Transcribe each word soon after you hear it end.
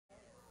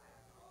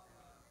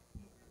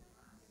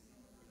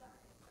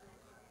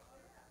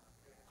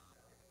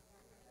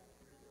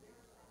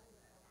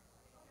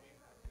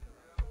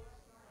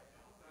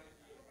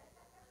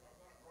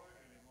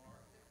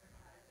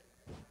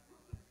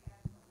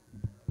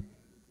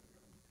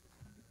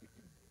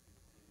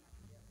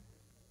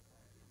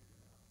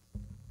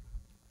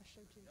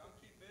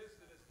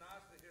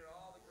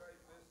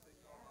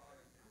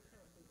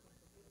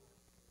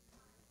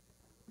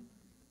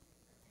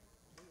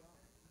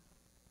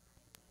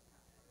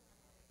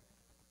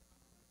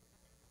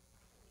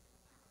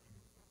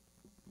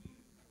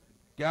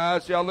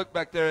Guys, y'all look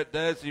back there at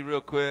Desi real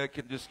quick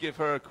and just give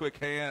her a quick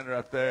hand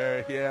right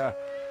there. Yeah.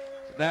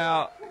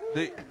 Now,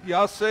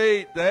 y'all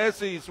see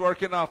Desi's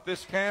working off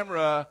this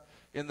camera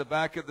in the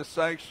back of the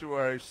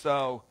sanctuary.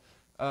 So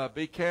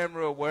be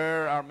camera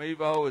aware. Our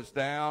Mevo is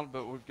down,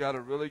 but we've got a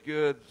really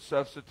good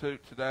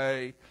substitute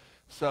today.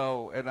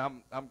 So, and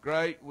I'm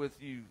great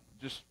with you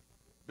just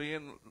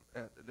being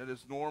that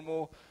is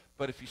normal.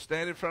 But if you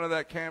stand in front of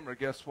that camera,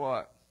 guess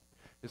what?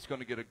 It's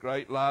going to get a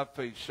great live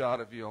feed shot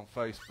of you on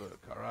Facebook,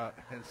 all right,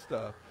 and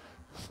stuff.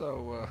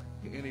 So,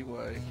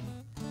 anyway.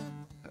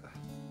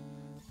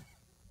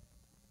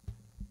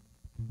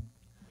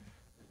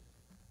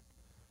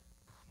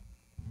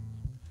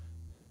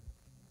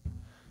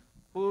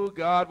 Oh,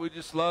 God, we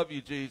just love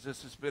you,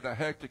 Jesus. It's been a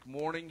hectic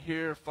morning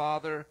here,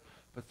 Father,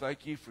 but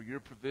thank you for your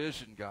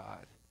provision,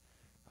 God.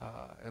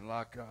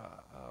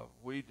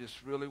 We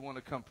just really want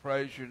to come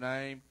praise your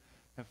name.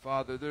 And,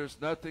 Father, there's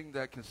nothing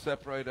that can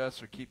separate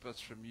us or keep us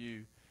from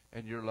you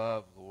and your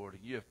love, Lord.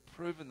 And you have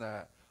proven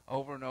that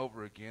over and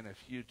over again. If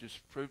you just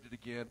proved it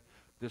again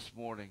this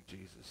morning,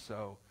 Jesus.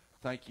 So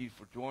thank you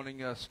for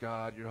joining us,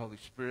 God. Your Holy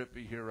Spirit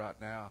be here right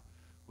now.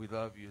 We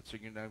love you. It's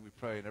in your name we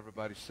pray. And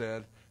everybody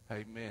said,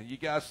 amen. You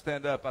guys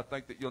stand up. I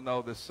think that you'll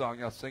know this song.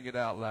 Y'all sing it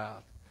out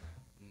loud.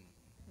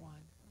 1,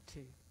 2,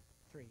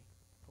 3,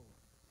 4.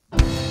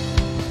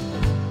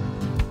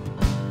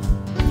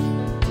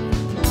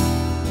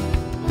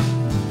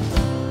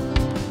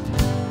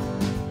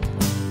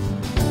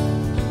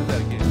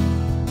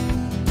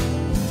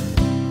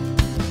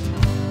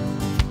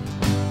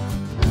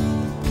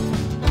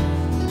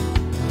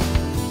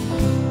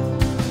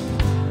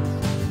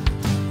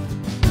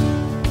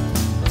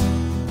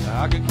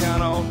 I can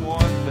count on one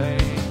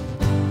thing.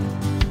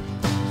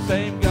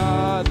 Same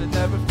God that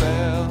never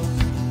fails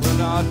will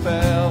not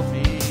fail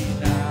me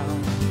now.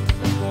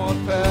 He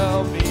won't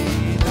fail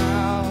me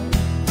now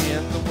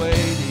in the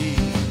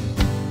waiting.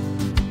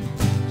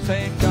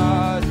 Same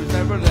God who's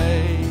never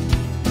late,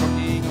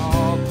 working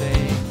all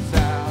things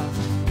out,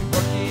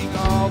 working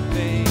all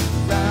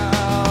things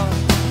out.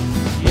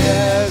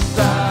 Yes,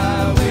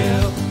 I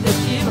will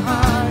lift him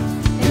high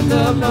in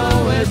the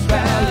lowest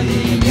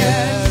valley.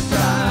 Yes,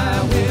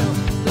 I will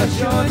bless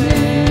your name.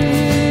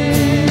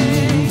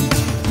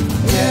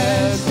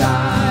 Yes,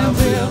 I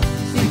will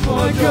sing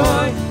for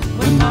joy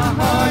when my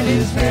heart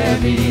is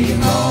heavy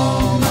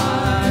all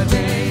my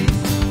days.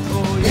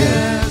 Oh,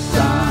 yes,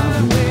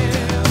 I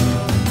will.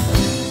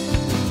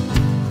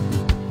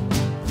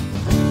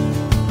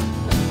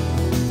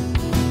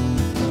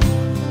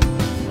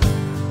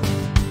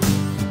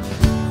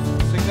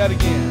 Sing that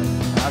again.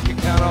 I can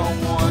count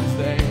on one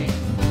thing.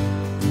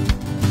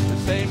 The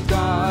same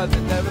God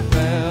that never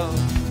fails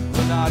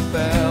will not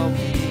fail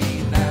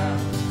me now.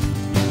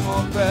 He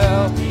won't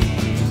fail me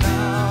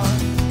now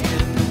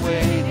in the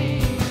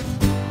waiting.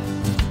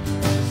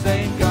 The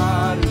same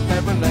God who's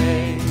never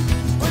late,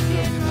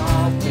 working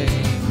all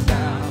things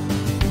out,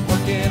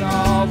 working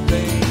all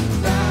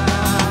things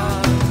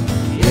out.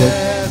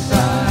 Yes, I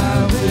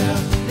will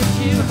lift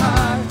you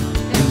high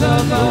in the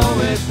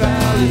lowest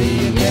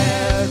valley.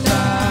 Yes, I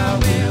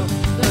will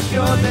bless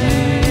your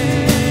name.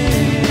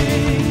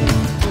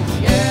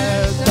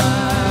 Yes, I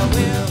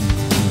will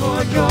sing for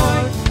joy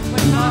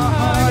when my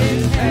heart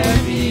is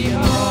heavy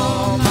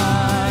all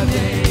my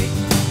days.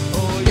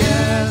 Oh,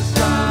 yes, I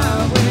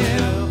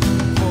will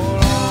for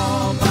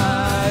all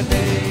my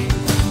days.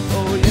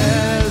 Oh,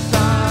 yes, I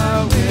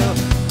will.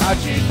 I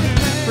choose to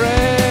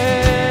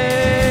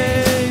praise,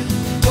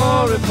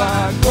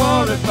 glorify,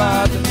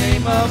 glorify the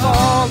name of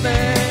all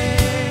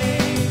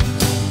names.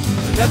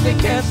 Nothing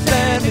can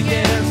stand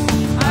against.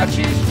 I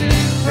choose to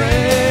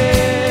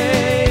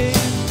praise,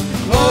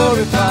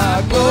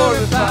 glorify,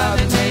 glorify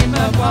the name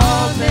of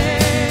all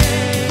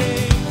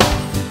names.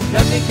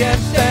 Nothing can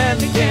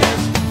stand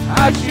against.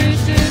 I choose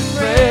to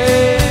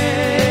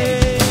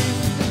praise,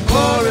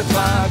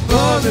 glorify,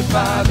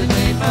 glorify the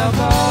name of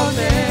all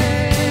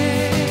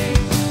names.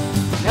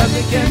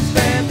 Nothing can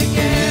stand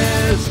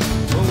against.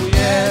 Oh,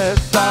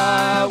 yes,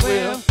 I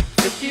will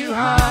lift you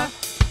high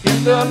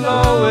in the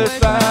lowest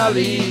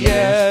valley.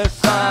 Yes,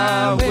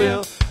 I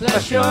will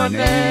bless your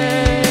name.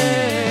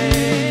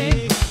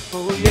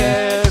 Oh,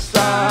 yes,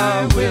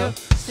 I will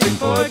sing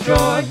for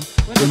joy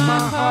when my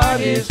heart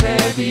is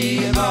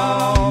heavy in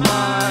all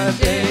my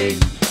days.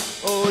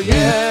 Oh,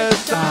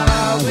 yes,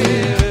 I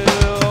will.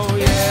 Oh,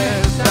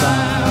 yes,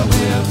 I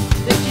will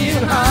lift you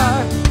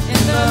high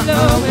in the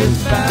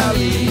lowest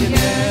valley.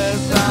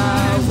 Yes,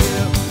 I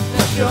will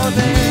bless your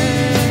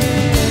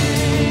name.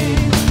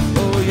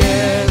 Oh,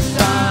 yes,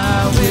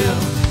 I will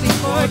sing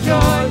for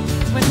joy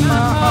when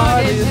my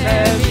heart is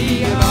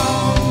heavy in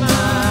all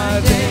my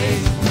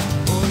days.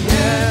 Oh,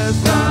 yes,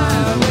 I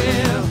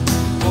will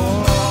for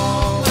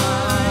all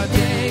my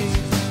days.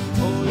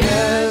 Oh,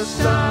 yes,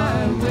 I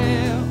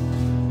will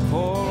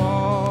for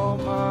all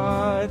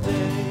my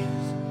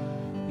days.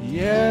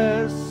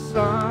 Yes,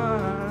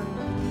 I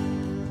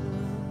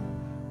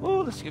will.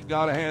 Oh, let's give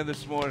God a hand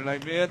this morning.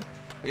 Amen.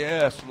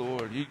 Yes,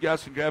 Lord. You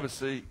guys can grab a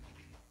seat.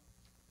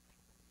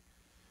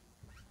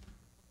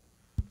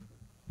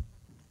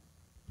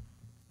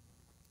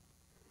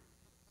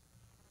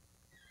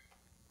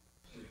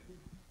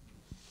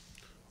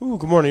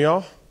 Good morning,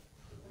 y'all.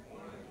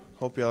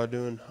 Hope y'all are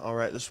doing all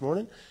right this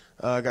morning.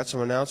 I got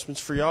some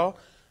announcements for y'all.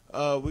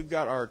 We've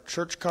got our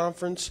church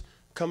conference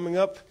coming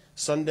up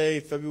Sunday,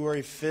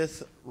 February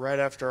 5th, right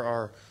after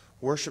our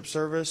worship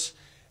service.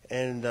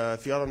 And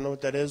if y'all don't know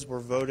what that is, we're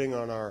voting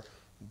on our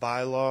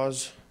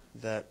bylaws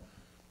that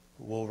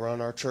we'll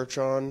run our church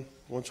on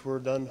once we're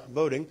done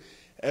voting.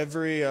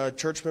 Every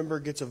church member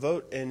gets a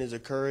vote and is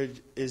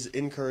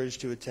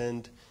encouraged to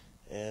attend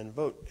and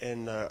vote.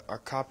 And our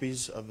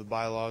copies of the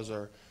bylaws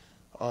are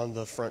on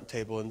the front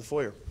table in the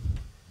foyer.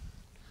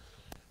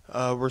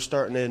 We're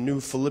starting a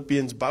new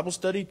Philippians Bible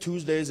study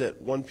Tuesdays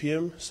at 1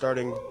 p.m.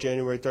 starting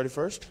January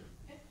 31st.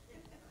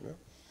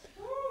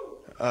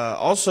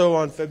 Also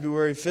on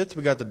February 5th,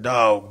 we got the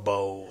Dog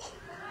Bowl.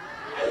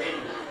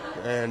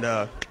 And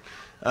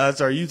it's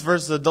our youth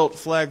versus adult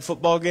flag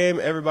football game.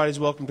 Everybody's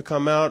welcome to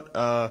come out.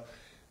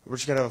 We're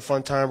just going to have a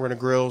fun time. We're going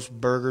to grill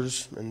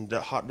burgers and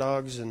hot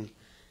dogs and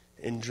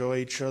enjoy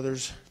each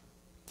other's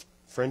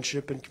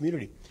friendship and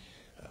community.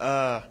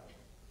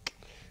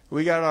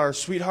 We got our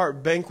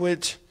Sweetheart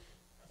Banquet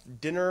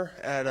dinner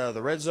at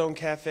the Red Zone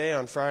Cafe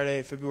on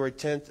Friday, February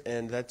 10th,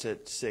 and that's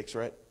at 6,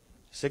 right?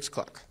 6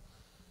 o'clock.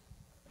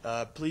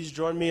 Please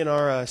join me in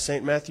our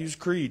St. Matthew's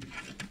Creed.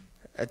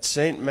 At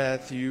St.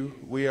 Matthew,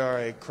 we are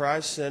a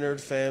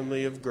Christ-centered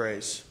family of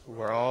grace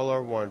where all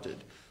are wanted.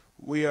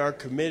 We are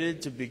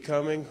committed to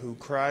becoming who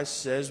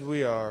Christ says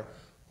we are,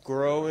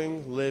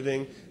 growing,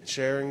 living,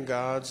 sharing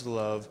God's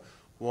love,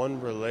 one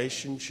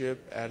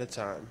relationship at a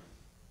time.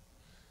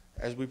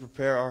 As we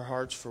prepare our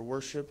hearts for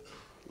worship,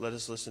 let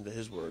us listen to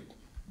His word.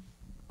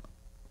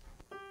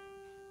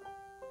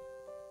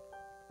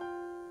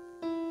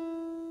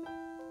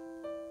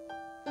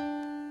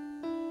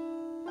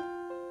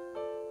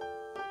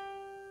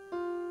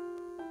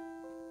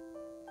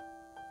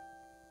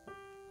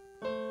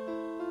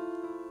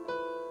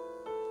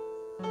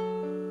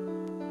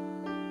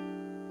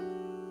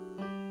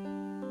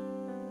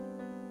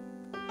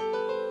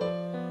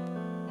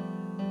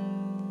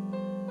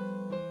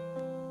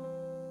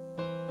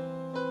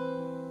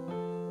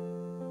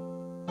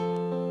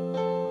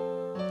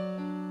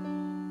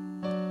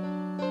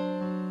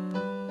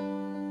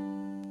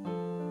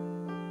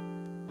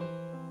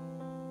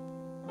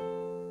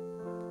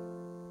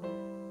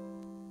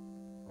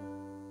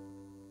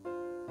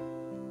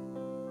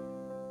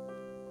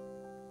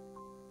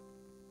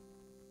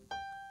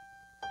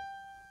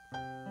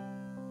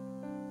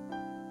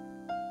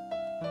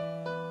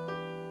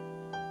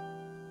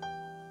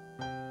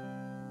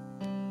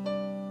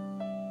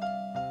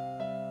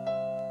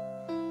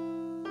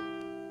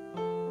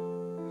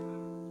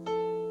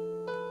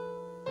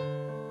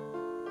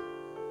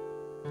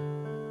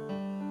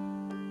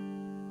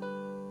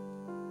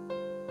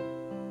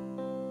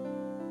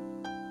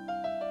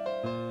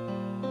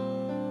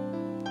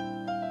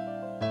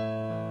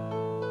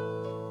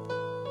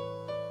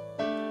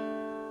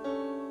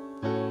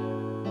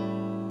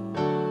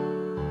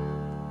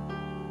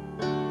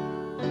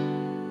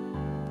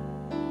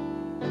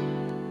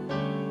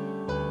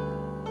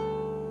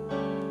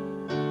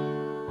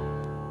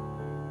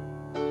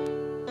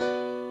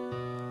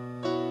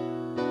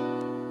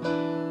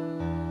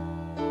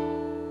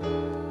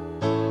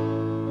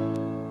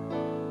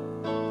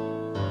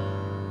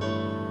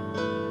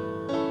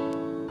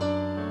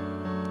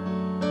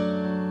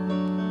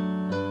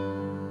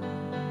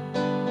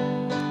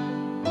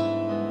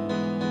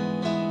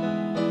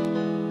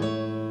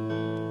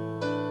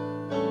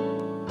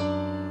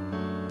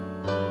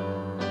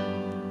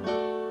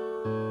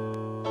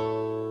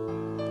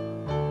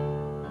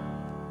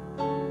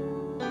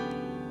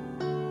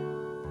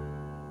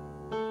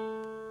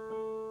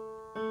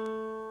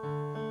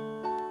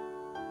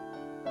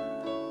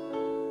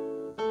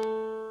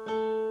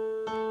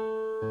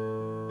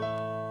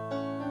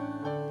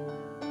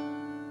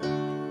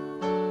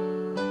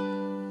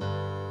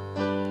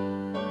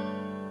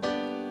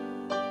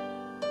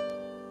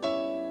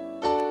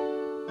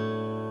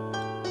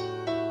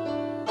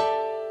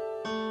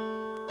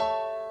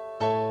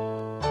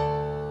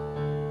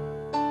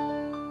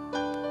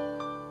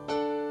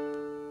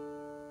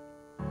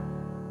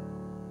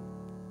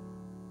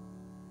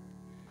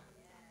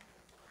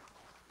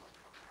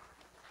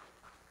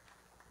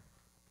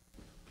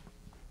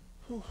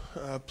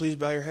 Please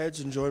bow your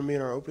heads and join me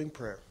in our opening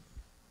prayer.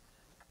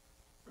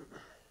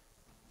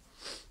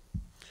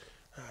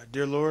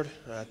 Dear Lord,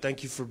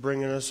 thank you for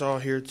bringing us all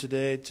here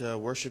today to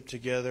worship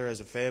together as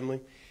a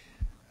family.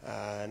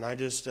 And I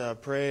just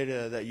pray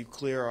that you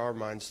clear our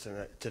minds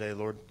today,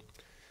 Lord.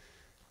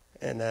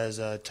 And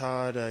as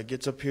Todd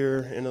gets up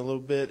here in a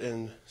little bit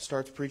and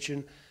starts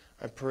preaching,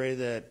 I pray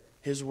that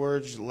his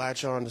words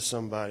latch on to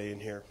somebody in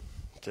here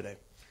today.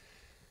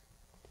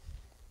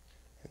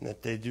 And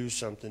that they do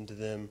something to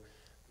them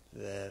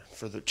that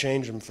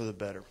change them for the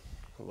better,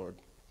 Lord.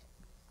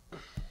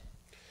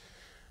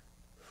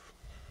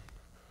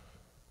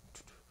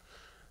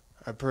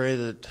 I pray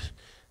that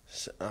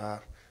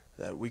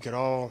we could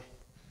all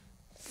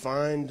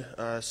find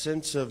a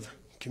sense of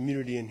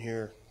community in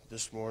here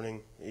this morning,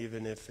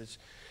 even if it's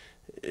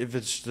if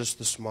it's just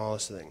the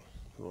smallest thing,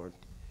 Lord.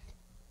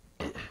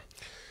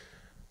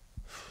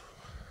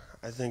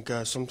 I think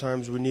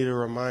sometimes we need a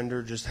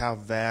reminder just how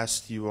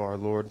vast you are,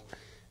 Lord,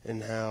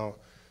 and how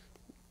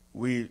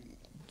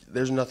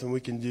there's nothing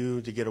we can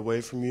do to get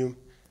away from you,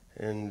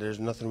 and there's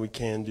nothing we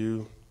can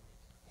do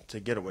to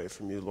get away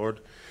from you, Lord.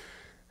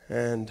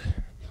 And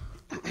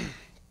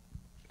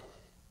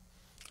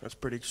that's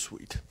pretty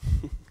sweet.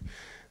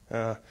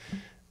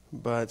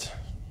 But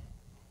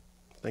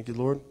thank you,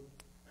 Lord.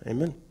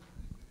 Amen.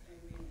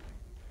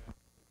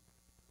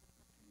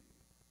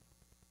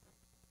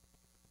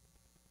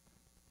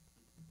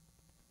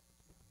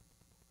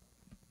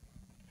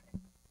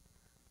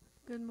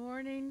 Good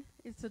morning.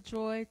 It's a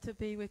joy to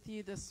be with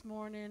you this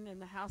morning in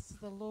the house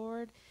of the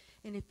Lord.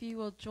 And if you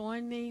will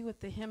join me with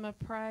the hymn of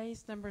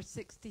praise, number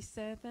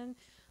 67,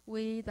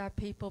 We, Thy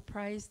People,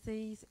 Praise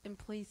Thee, and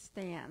please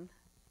stand.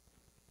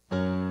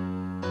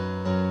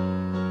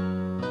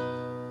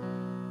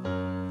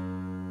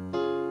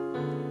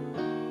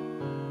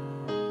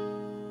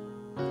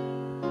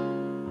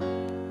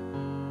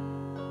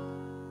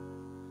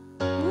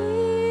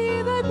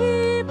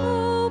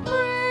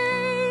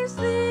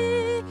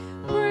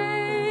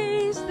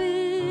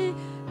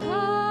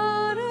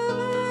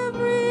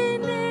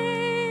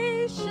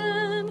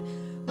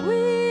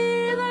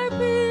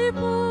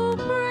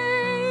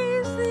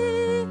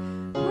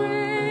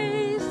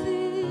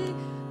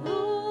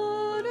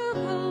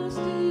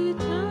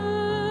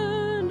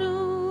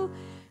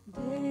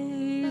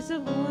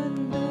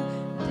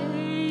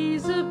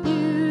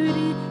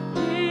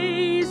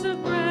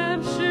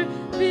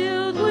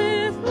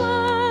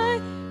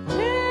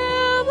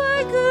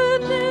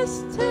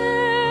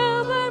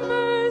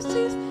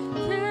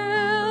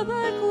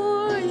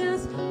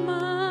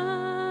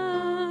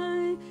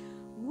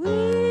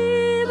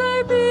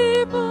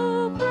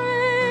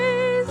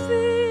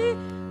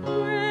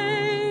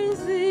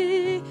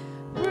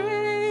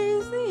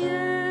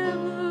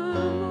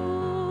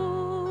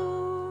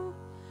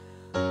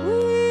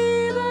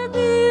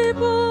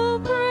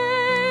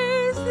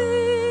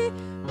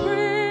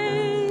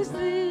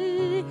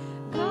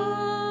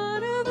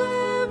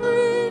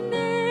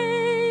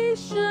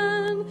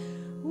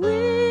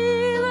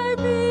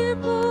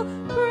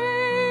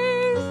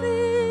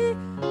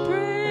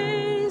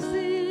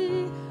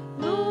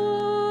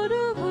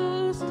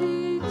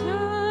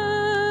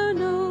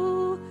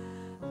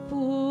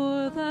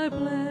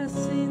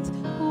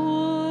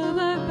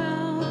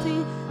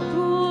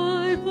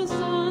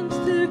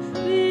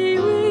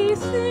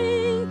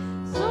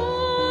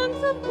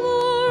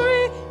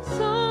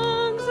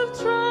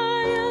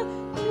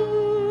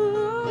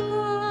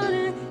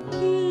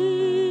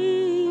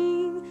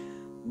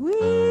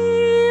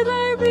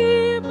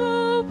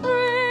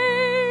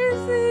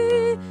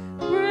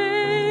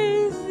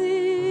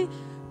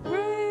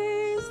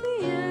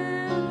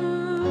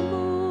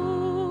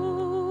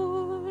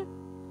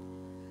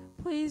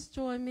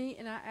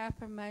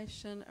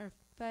 Of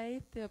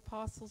faith, the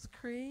Apostles'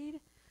 Creed.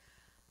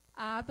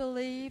 I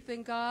believe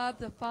in God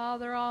the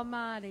Father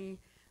Almighty,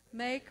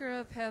 maker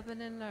of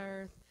heaven and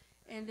earth,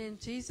 and in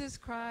Jesus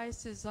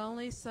Christ, his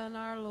only Son,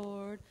 our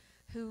Lord,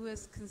 who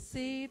was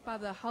conceived by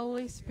the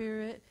Holy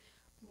Spirit,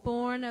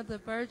 born of the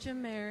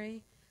Virgin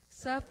Mary,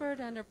 suffered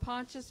under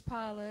Pontius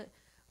Pilate,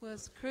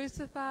 was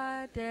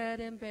crucified, dead,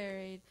 and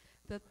buried.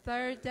 The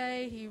third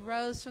day he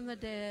rose from the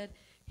dead.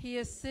 He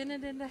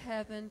ascended into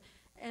heaven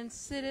and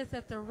sitteth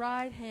at the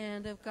right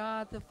hand of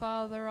God the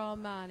Father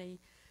Almighty.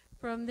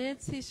 From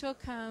thence he shall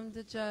come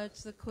to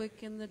judge the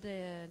quick and the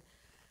dead.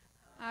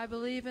 I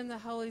believe in the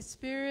Holy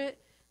Spirit,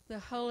 the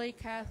Holy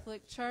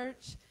Catholic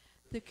Church,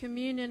 the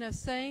communion of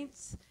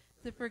saints,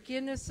 the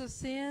forgiveness of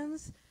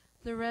sins,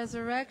 the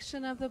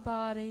resurrection of the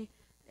body,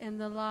 and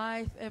the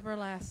life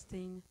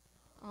everlasting.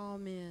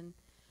 Amen.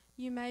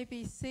 You may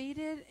be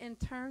seated and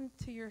turn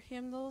to your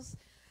hymnals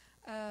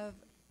of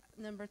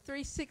number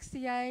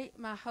 368,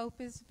 My Hope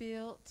is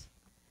Built,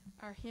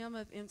 our hymn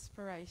of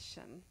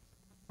inspiration.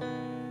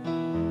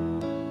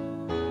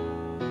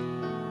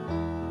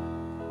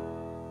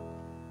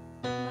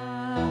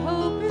 My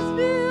hope is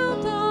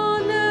built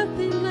on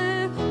nothing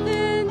less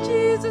than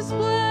Jesus'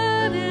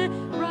 blood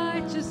and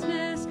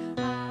righteousness.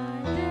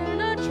 I dare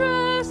not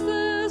trust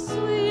the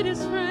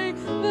sweetest frame,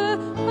 but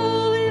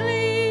wholly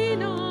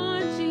lean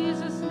on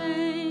Jesus'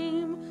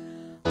 name.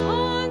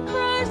 On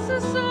Christ the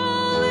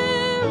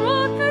solid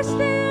rock I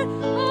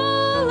stand,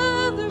 all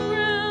other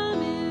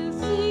ground is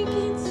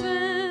sinking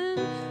sand.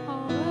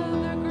 All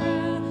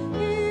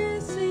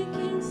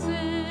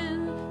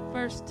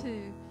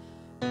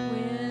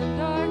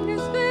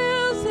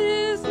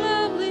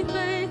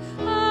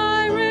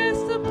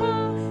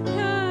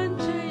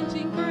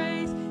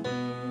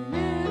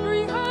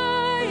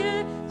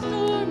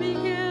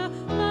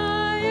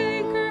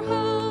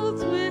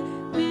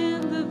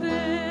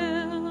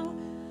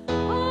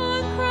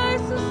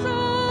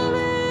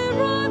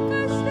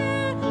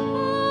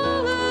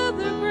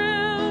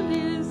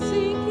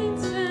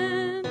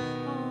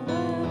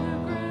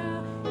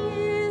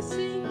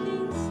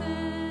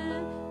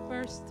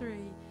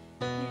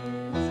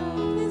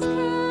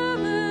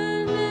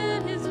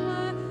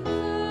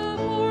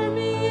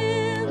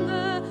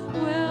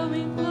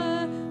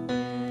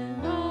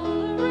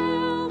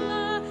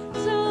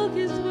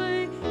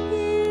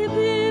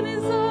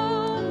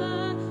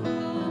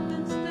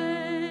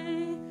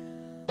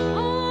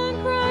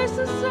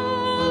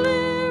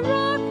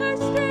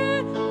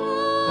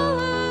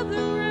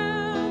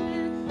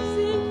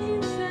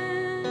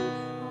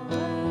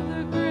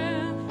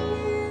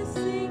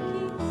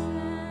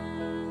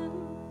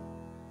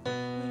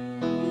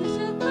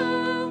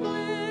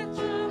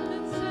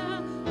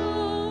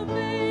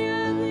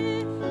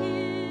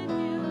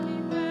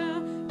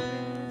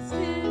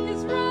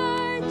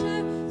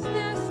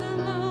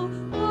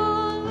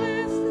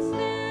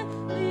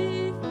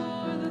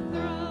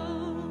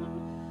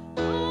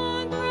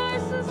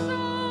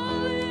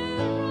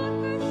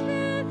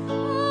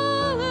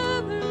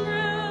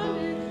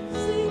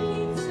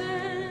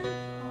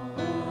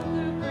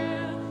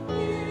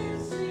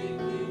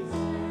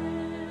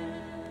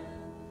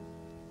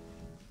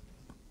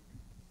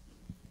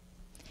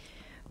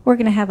We're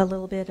going to have a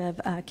little bit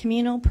of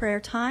communal prayer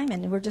time,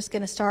 and we're just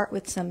going to start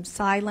with some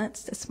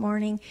silence this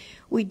morning.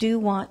 We do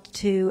want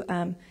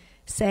to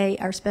say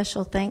our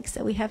special thanks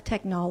that we have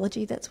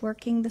technology that's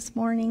working this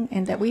morning,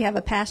 and that we have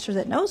a pastor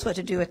that knows what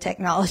to do with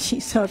technology.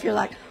 So if you're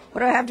like,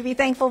 what do I have to be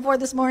thankful for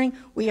this morning?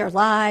 We are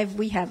live.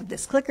 We have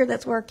this clicker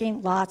that's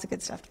working. Lots of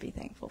good stuff to be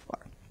thankful for.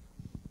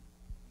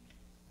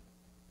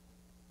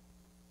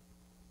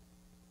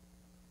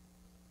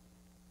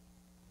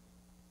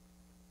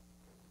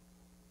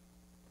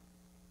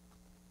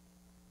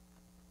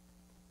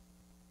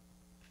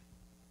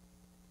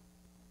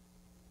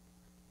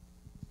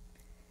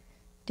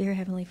 Dear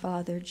Heavenly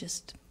Father,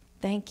 just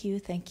thank you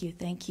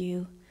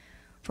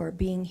for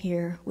being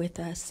here with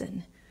us.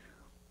 And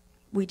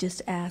we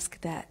just ask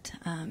that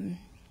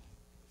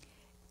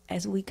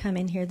as we come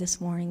in here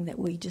this morning, that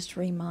we just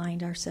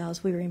remind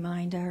ourselves, we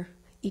remind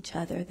each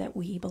other that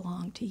we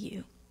belong to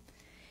you.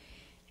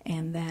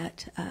 And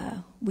that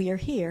we are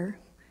here.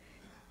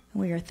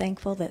 We are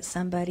thankful that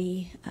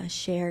somebody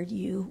shared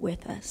you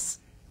with us.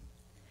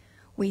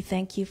 We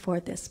thank you for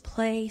this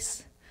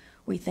place.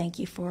 We thank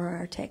you for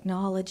our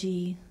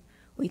technology.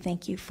 We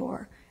thank you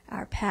for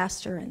our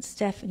pastor and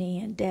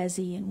Stephanie and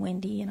Desi and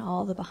Wendy and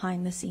all the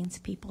behind-the-scenes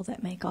people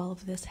that make all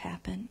of this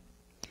happen.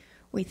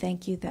 We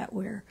thank you that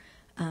we're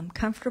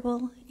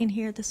comfortable in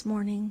here this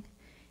morning,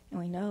 and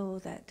we know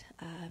that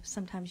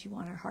sometimes you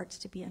want our hearts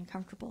to be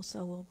uncomfortable,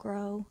 so we'll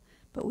grow,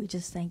 but we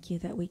just thank you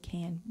that we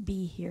can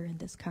be here in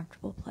this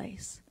comfortable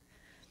place.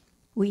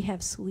 We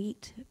have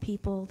sweet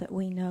people that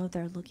we know that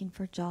are looking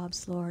for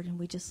jobs, Lord, and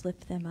we just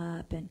lift them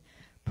up and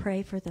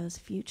pray for those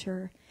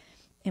future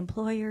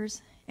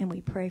employers, and we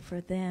pray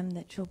for them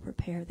that you'll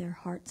prepare their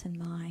hearts and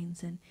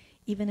minds. And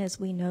even as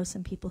we know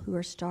some people who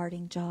are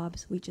starting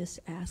jobs, we just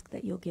ask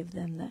that you'll give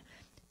them the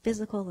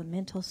physical and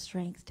mental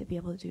strength to be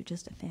able to do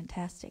just a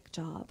fantastic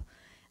job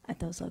at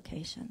those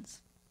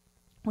locations.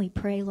 We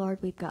pray, Lord,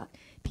 we've got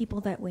people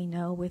that we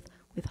know with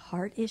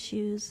heart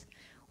issues.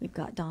 We've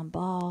got Don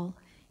Ball,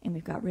 and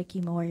we've got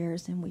Ricky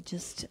Moyers, and we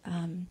just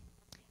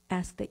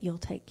ask that you'll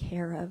take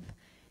care of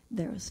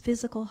those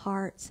physical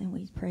hearts, and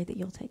we pray that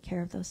you'll take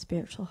care of those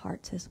spiritual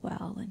hearts as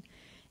well.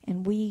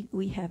 And we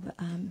have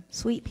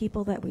sweet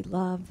people that we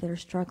love that are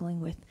struggling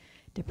with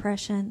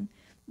depression,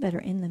 that are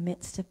in the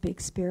midst of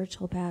big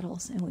spiritual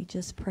battles, and we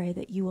just pray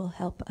that you will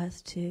help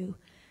us to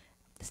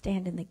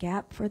stand in the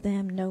gap for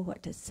them, know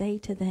what to say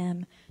to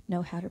them,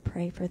 know how to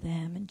pray for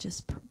them, and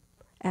just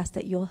ask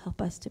that you'll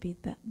help us to be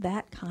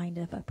that kind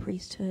of a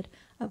priesthood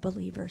of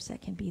believers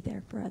that can be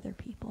there for other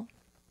people.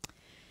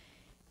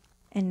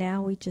 And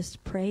now we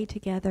just pray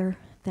together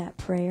that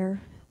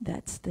prayer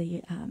that's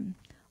the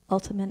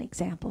ultimate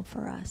example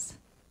for us.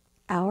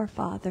 Our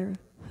Father,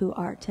 who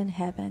art in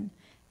heaven,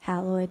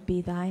 hallowed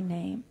be thy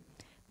name.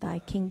 Thy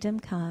kingdom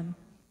come,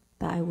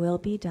 thy will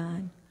be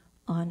done,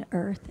 on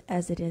earth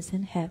as it is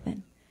in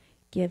heaven.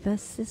 Give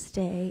us this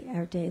day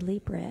our daily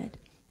bread,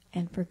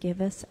 and forgive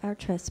us our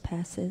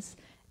trespasses,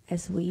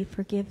 as we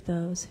forgive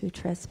those who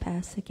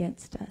trespass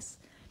against us.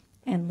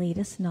 And lead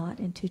us not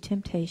into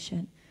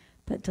temptation,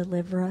 but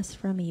deliver us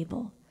from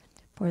evil.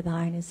 For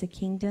thine is the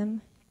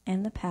kingdom,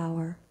 and the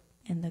power,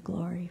 and the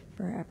glory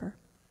forever.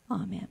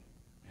 Amen.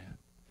 Yeah.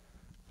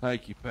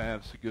 Thank you,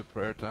 Pat. It's a good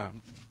prayer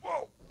time.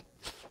 Whoa!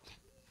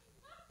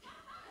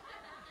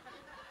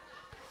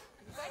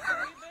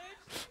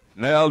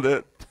 Nailed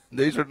it.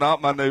 These are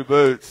not my new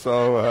boots,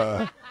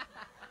 so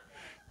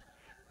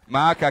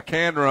Mike, I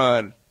can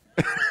run.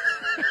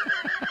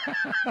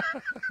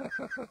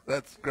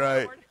 That's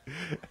great.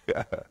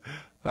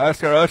 I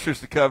ask our ushers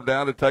to come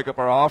down and take up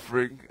our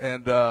offering,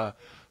 and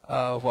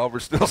while we're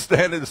still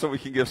standing, so we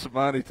can give some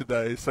money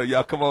today. So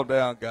y'all come on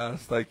down,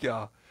 guys. Thank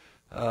y'all.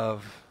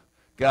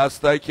 Guys,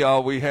 thank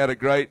y'all. We had a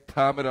great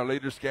time at our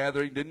leaders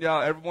gathering, didn't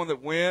y'all? Everyone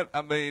that went,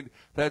 I mean,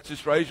 that's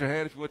just raise your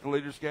hand if you went to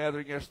leaders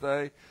gathering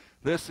yesterday.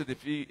 Listen,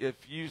 if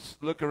you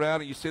look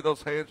around and you see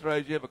those hands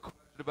raised, you have a question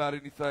about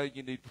anything,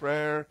 you need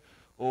prayer,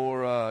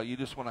 or you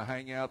just want to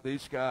hang out,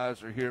 these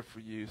guys are here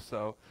for you.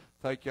 So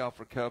thank y'all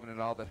for coming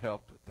and all that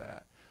helped with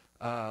that.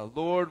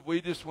 Lord, we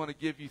just want to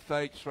give you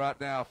thanks right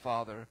now,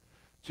 Father.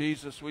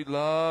 Jesus, we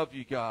love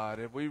you, God,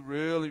 and we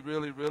really,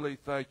 really, really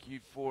thank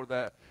you for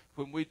that.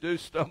 When we do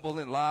stumble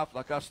in life,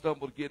 like I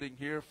stumbled getting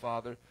here,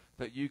 Father,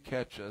 that you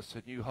catch us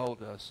and you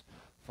hold us,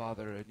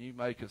 Father, and you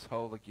make us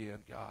whole again,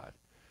 God.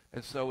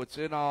 And so it's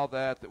in all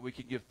that we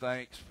can give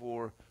thanks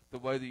for the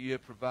way that you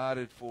have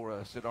provided for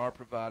us and are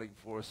providing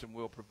for us and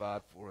will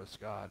provide for us,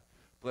 God.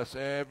 Bless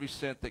every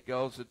cent that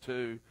goes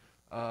into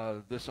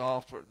this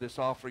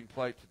offering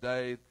plate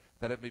today,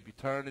 that it may be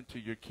turned into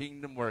your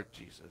kingdom work,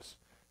 Jesus.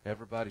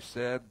 Everybody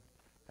said,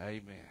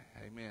 amen.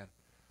 Amen.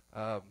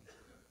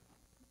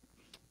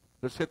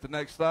 Let's hit the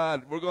next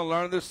slide. We're going to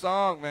learn this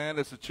song, man.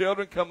 As the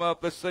children come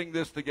up, let's sing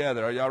this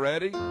together. Are y'all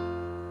ready?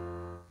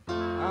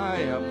 I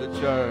am the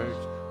church.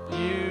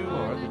 You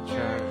are the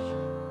church.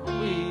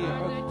 We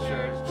are the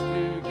church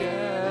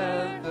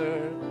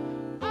together.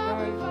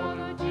 Right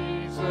for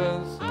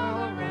Jesus all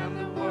around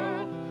the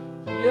world.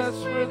 Yes,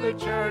 we're the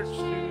church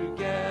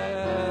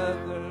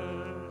together.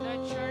 The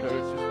church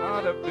is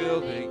not a building.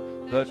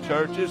 The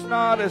church is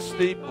not a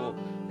steeple.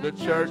 The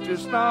church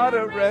is not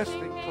a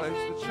resting place.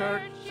 The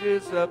church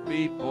is a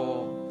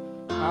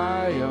people.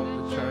 I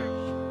am the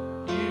church.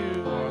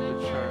 You are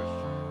the church.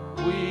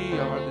 We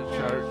are the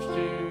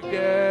church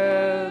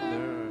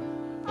together.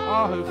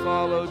 All who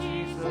follow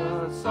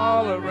Jesus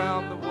all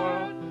around the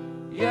world.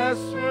 Yes,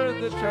 we're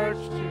the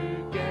church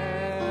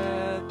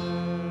together.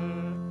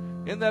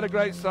 Isn't that a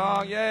great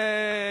song?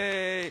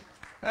 Yay!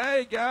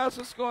 Hey, guys,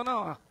 what's going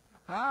on?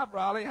 Hi,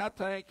 Briley. Hi,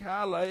 Tank.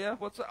 Hi, Leah.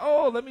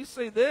 Oh, let me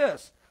see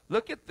this.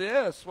 Look at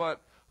this. What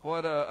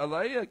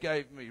Alea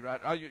gave me, right?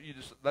 Oh, you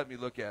just let me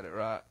look at it,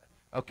 right?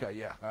 Okay,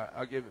 yeah.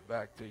 I'll give it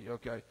back to you.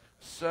 Okay.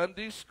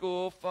 Sunday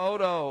school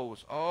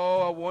photos.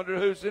 Oh, I wonder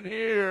who's in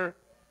here.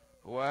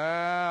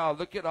 Wow.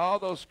 Look at all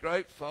those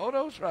great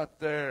photos right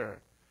there.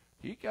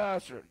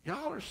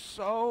 Y'all are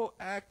so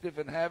active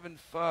and having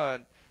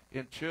fun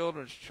in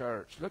children's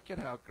church. Look at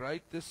how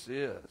great this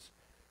is.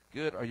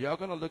 Good. Are y'all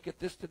going to look at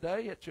this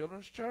today at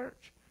children's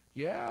church?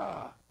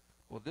 Yeah.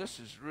 Well, this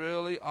is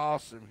really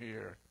awesome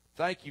here.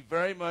 Thank you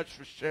very much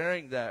for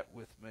sharing that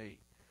with me.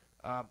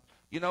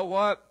 You know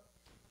what?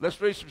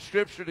 Let's read some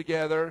scripture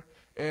together.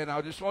 And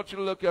I just want you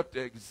to look up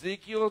to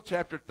Ezekiel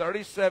chapter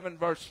 37,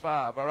 verse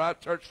 5. All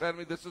right, church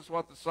family, this is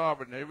what the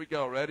sovereign, here we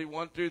go. Ready?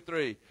 1, 2,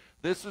 3.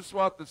 This is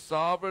what the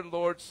sovereign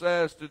Lord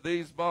says to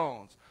these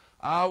bones.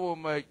 I will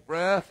make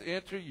breath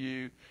enter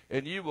you,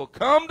 and you will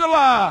come to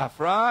life,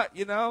 right?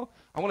 You know,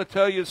 I want to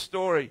tell you a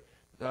story.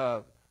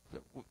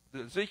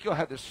 Ezekiel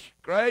had this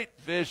great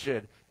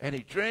vision, and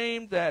he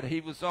dreamed that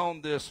he was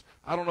on this,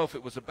 I don't know if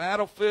it was a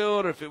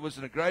battlefield or if it was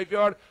in a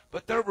graveyard,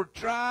 but there were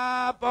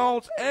dry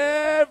bones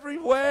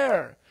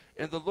everywhere.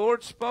 And the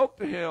Lord spoke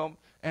to him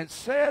and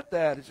said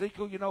that,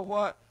 Ezekiel, you know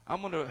what?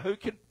 Who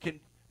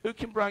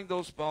can bring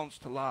those bones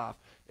to life?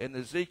 And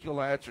Ezekiel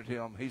answered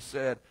him. He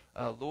said,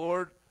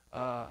 Lord,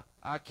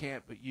 I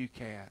can't, but you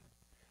can.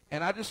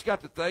 And I just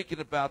got to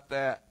thinking about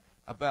that,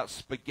 about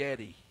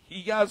spaghetti.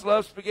 You guys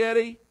love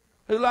spaghetti?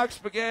 Who likes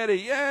spaghetti?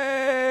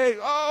 Yay!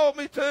 Oh,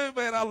 me too,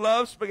 man. I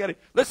love spaghetti.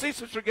 Let's eat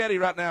some spaghetti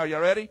right now.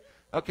 Y'all ready?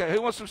 Okay,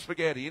 who wants some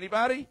spaghetti?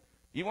 Anybody?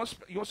 You want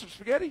some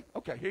spaghetti?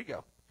 Okay, here you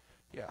go.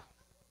 Yeah,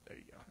 there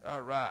you go.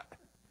 All right.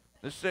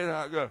 Let's see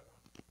how it goes.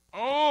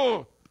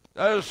 Oh,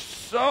 that is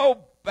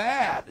so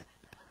bad.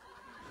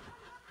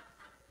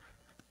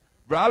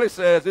 Briley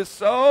says it's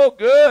so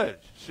good.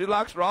 She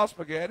likes raw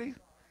spaghetti.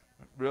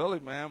 Really,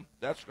 ma'am?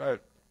 That's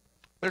great.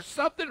 There's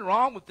something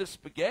wrong with this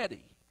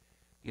spaghetti.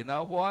 You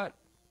know what?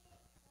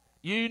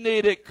 You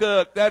need it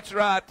cooked. That's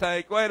right,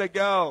 Tank. Way to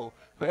go.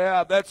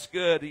 Yeah, that's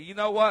good. You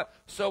know what?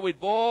 So we'd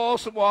boil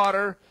some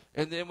water,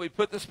 and then we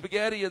put the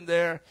spaghetti in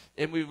there,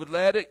 and we would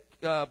let it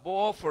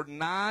boil for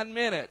 9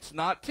 minutes.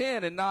 Not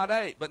 10 and not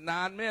 8, but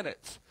 9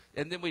 minutes.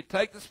 And then we'd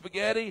take the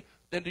spaghetti,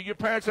 and do your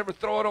parents ever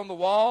throw it on the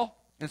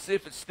wall and see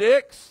if it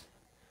sticks?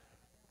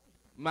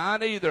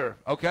 Mine either,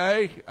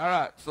 okay? All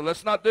right, so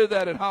let's not do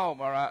that at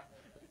home, all right?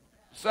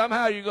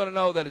 Somehow you're going to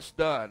know that it's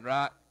done,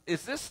 right?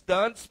 Is this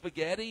done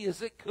spaghetti?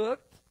 Is it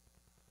cooked?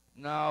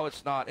 No,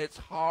 it's not. It's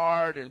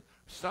hard, and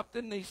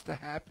something needs to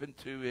happen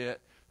to it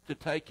to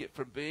take it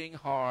from being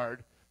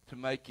hard to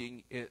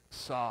making it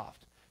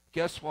soft.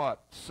 Guess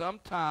what?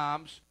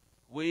 Sometimes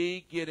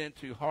we get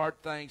into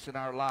hard things in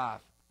our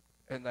life,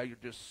 and they're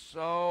just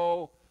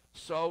so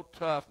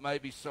tough.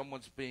 Maybe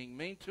someone's being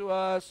mean to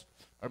us,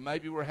 or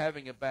maybe we're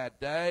having a bad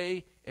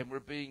day, and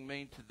we're being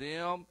mean to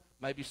them.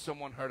 Maybe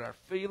someone hurt our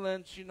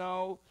feelings, you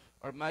know.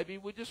 Or maybe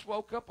we just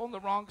woke up on the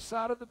wrong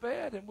side of the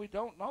bed, and we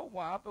don't know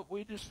why, but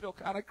we just feel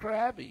kind of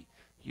crabby,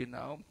 you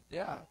know.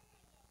 Yeah.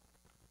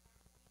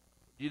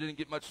 You didn't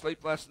get much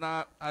sleep last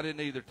night? I didn't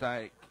either,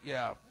 Tank.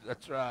 Yeah,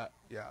 that's right.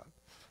 Yeah.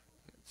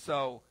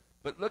 So,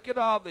 but look at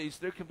all these.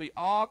 There can be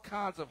all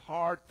kinds of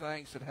hard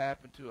things that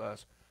happen to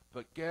us.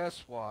 But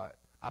guess what?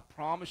 I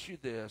promise you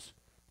this.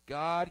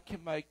 God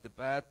can make the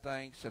bad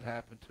things that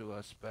happen to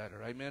us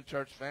better. Amen,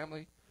 church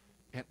family?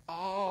 And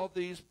all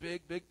these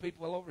big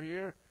people over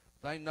here,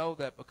 they know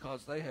that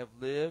because they have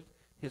lived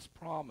his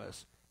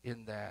promise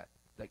in that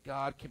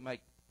God can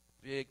make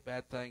big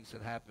bad things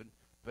that happen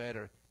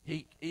better.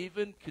 He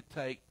even could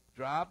take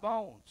dry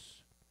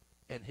bones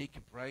and he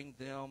could bring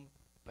them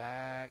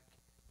back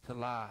to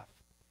life.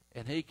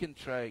 And he can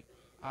take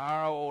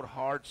our old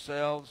hard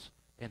selves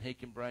and he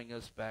can bring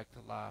us back to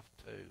life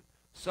too.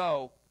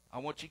 So I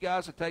want you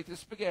guys to take this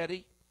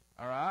spaghetti,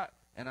 all right?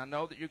 And I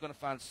know that you're going to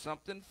find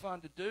something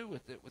fun to do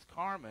with it with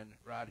Carmen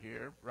right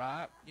here,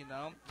 right? You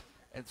know,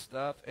 and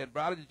stuff. And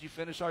Briley, did you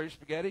finish all your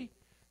spaghetti?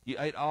 You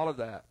ate all of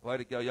that. Way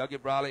to go. Y'all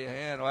give Briley a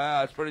hand.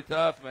 Wow, it's pretty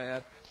tough,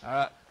 man. All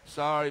right.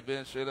 Sorry,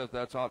 Ben Sheila, if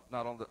that's all,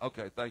 not on the,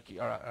 okay, thank you.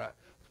 All right.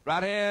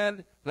 Right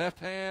hand, left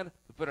hand.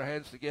 We put our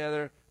hands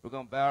together. We're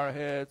going to bow our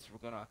heads.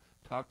 We're going to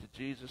talk to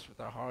Jesus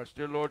with our hearts.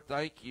 Dear Lord,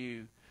 thank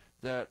you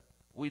that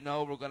we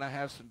know we're going to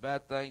have some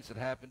bad things that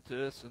happen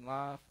to us in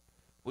life.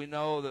 We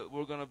know that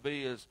we're going to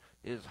be as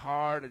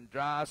hard and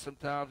dry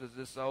sometimes as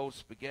this old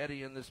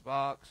spaghetti in this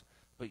box.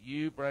 But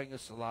you bring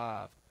us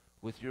alive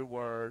with your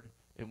word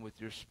and with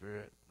your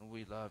spirit. And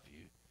we love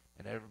you.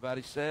 And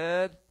everybody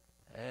said,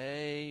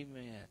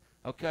 amen.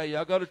 Okay,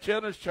 y'all go to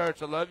Children's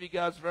Church. I love you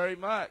guys very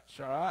much,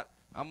 all right?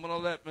 I'm going to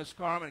let Miss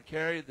Carmen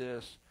carry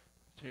this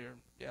here.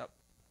 Yep.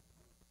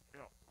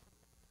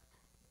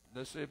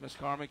 Let's see if Miss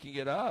Carmen can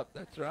get up.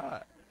 That's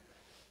right.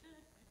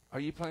 Are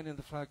you playing in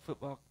the flag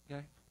football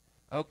game?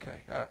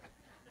 Okay, all right.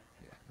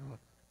 Yeah.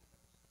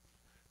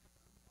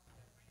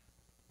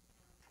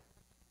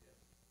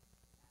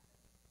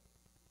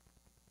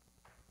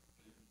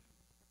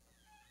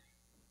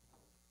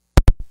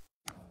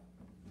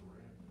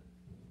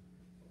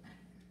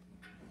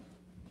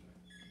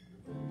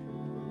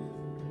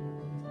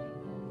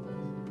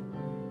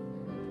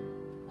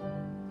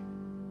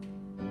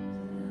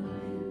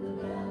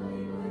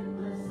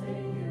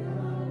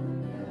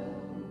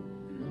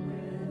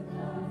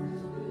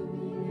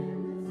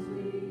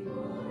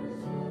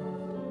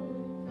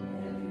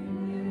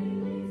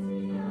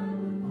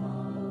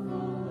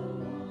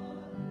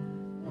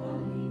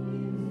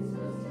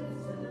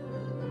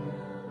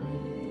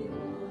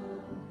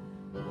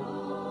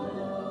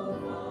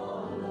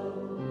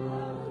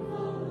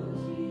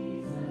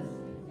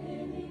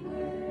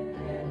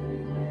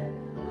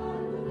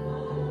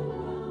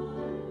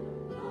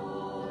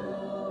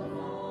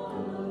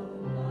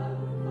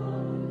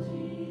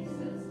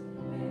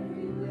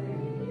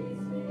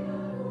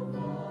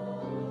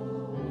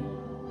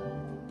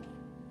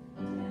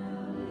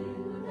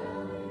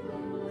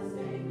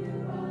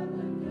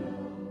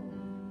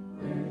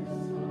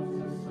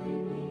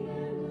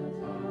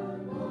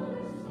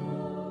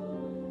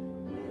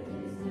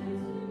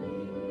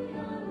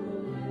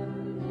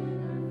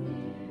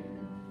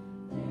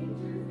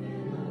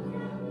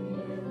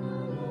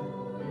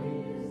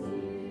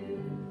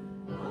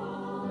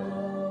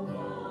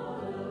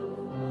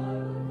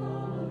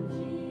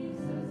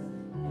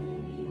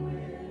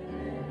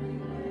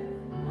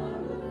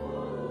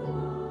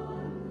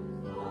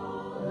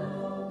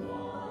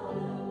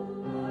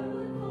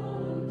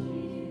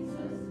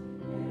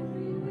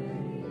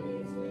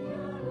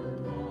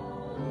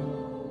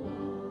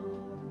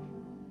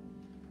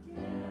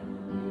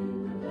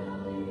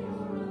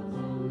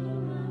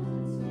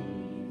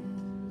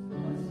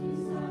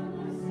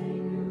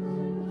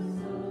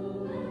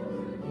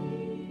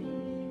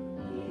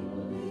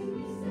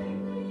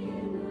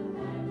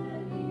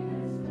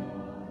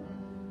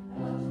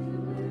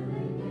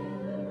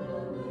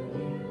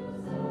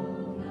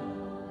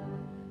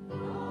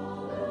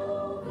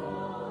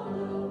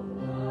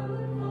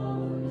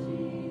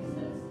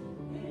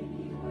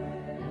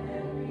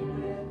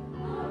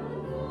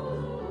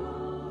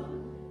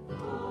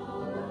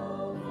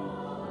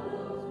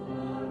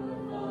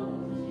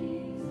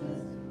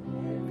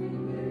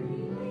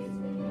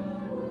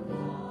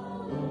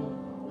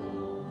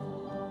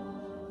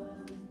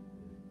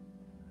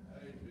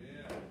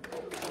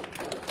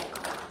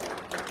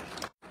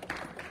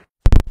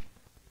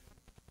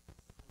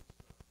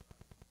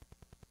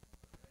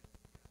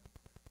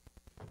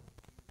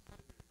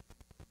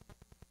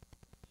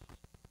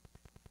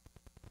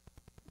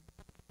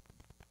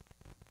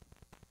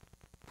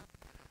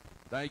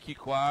 Thank you,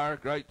 choir.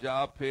 Great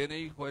job,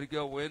 Penny. Way to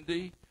go,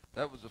 Wendy.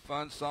 That was a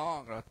fun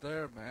song right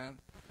there, man.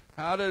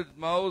 How did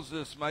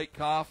Moses make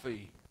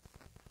coffee?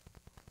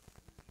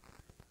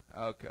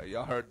 Okay,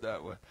 y'all heard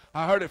that one.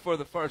 I heard it for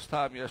the first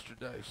time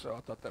yesterday, so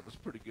I thought that was a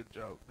pretty good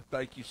joke.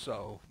 Thank you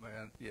so,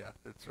 man. Yeah,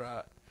 that's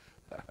right.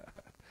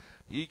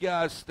 You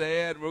guys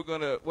stand. We're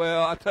going to,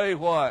 well, I'll tell you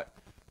what.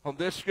 On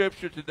this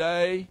scripture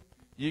today,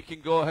 you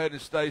can go ahead and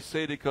stay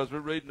seated because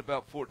we're reading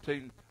about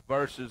 14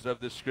 verses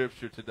of this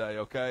scripture today,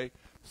 okay?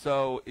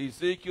 So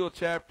Ezekiel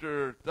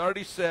chapter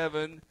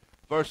 37,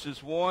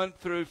 verses 1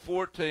 through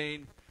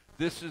 14.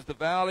 This is the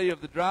valley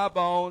of the dry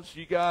bones.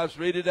 You guys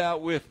read it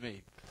out with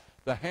me.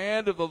 The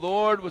hand of the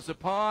Lord was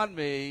upon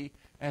me,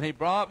 and he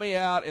brought me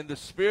out in the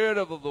spirit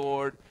of the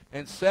Lord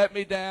and set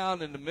me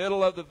down in the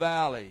middle of the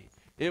valley.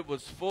 It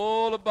was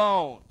full of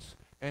bones,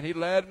 and he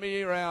led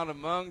me around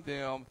among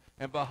them.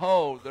 And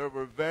behold, there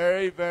were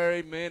very,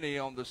 very many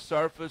on the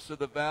surface of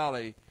the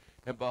valley,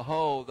 and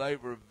behold, they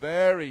were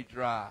very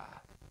dry.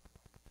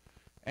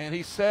 And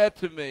he said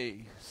to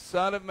me,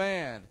 Son of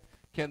man,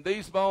 can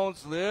these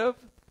bones live?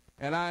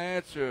 And I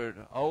answered,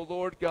 O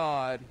Lord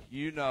God,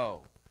 you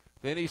know.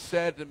 Then he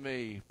said to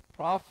me,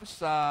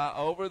 Prophesy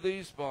over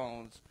these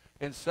bones,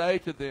 and say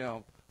to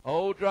them,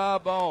 O dry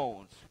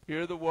bones,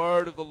 hear the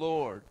word of the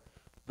Lord.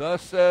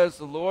 Thus says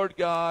the Lord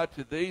God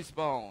to these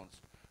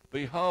bones,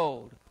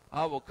 Behold,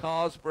 I will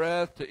cause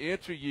breath to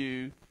enter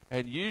you,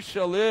 and you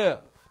shall live.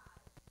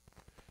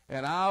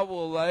 And I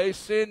will lay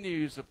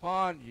sinews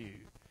upon you,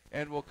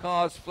 and will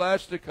cause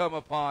flesh to come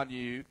upon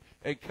you,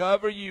 and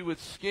cover you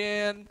with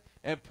skin,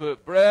 and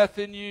put breath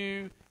in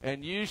you,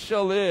 and you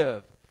shall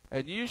live.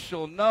 And you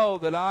shall know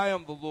that I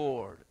am the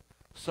Lord.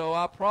 So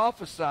I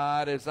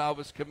prophesied as I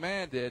was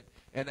commanded,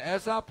 and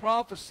as I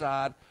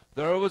prophesied,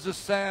 there was a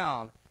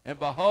sound, and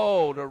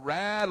behold, a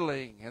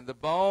rattling, and the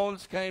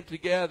bones came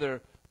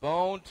together,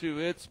 bone to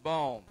its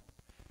bone.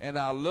 And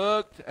I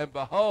looked, and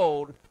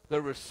behold,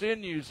 there were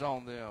sinews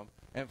on them,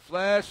 and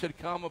flesh had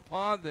come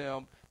upon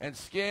them, and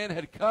skin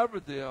had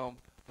covered them,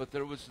 but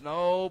there was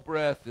no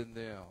breath in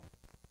them.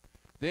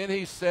 Then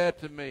he said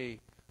to me,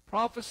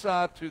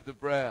 prophesy to the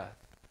breath.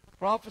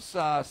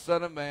 Prophesy,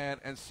 son of man,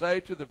 and say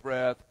to the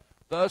breath,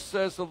 thus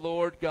says the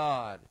Lord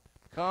God,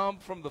 come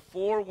from the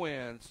four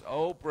winds,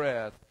 O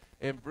breath,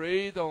 and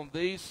breathe on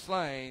these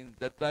slain,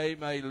 that they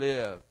may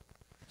live.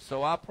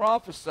 So I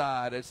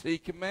prophesied as he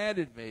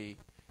commanded me,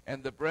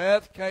 and the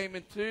breath came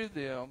into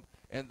them,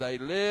 and they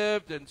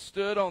lived and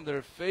stood on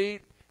their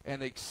feet,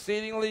 an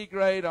exceedingly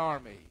great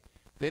army.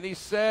 Then he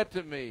said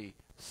to me,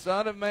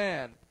 son of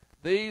man,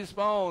 these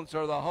bones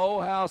are the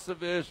whole house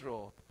of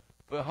Israel.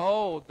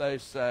 Behold, they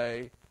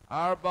say,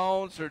 our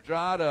bones are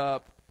dried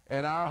up,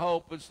 and our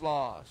hope is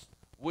lost.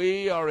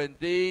 We are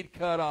indeed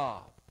cut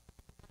off.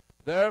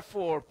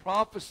 Therefore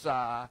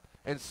prophesy,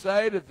 and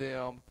say to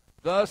them,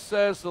 thus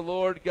says the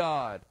Lord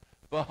God,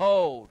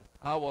 behold,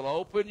 I will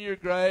open your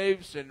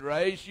graves and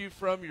raise you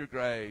from your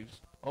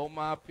graves, O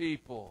my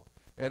people,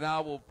 and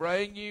I will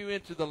bring you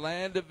into the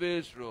land of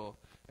Israel,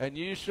 and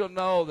you shall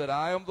know that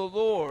I am the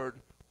Lord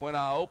when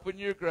I open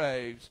your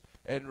graves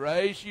and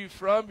raise you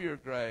from your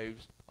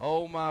graves,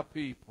 O my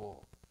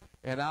people.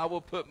 And I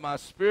will put my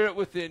spirit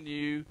within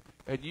you,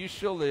 and you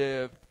shall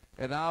live,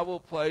 and I will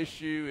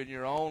place you in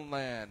your own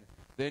land.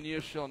 Then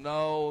you shall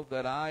know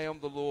that I am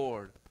the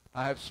Lord.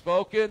 I have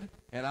spoken,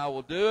 and I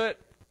will do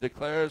it,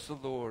 declares the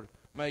Lord.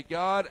 May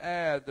God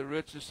add the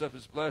richness of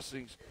his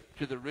blessings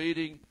to the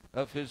reading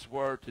of his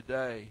word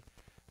today.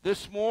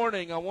 This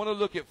morning, I want to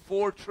look at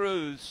four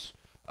truths,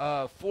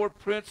 four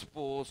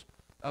principles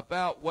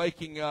about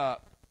waking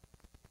up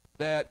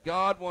that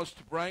God wants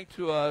to bring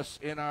to us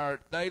in our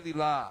daily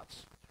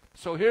lives.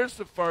 So here's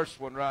the first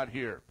one right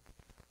here.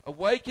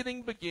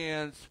 Awakening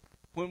begins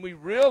when we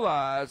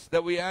realize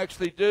that we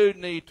actually do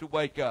need to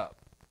wake up.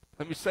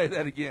 Let me say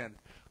that again.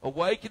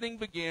 Awakening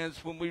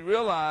begins when we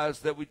realize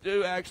that we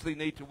do actually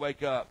need to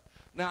wake up.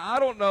 Now, I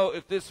don't know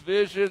if this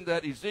vision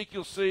that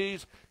Ezekiel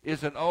sees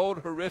is an old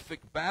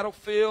horrific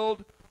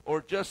battlefield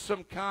or just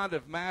some kind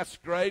of mass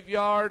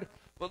graveyard.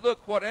 But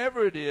look,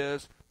 whatever it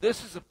is,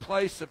 this is a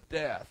place of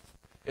death.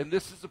 And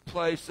this is a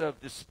place of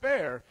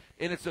despair.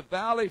 And it's a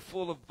valley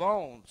full of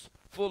bones,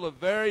 full of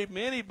very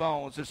many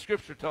bones, as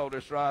Scripture told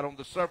us, right, on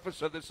the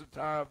surface of this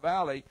entire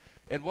valley.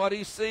 And what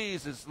he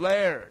sees is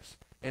layers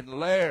and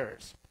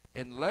layers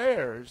and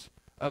layers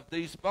of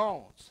these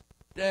bones.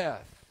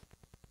 Death,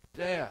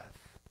 death,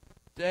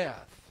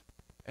 death,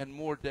 and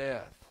more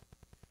death.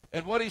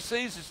 And what he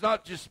sees is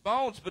not just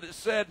bones, but it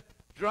said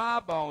dry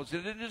bones.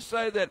 It didn't just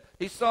say that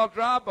he saw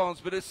dry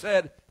bones, but it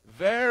said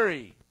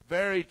very,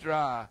 very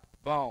dry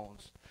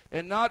bones.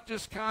 And not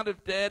just kind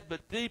of dead,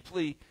 but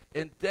deeply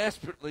and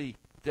desperately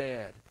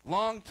dead.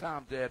 Long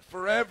time dead,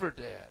 forever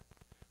dead.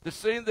 The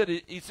scene that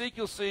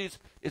Ezekiel sees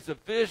is a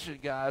vision,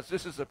 guys.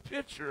 This is a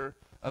picture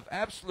of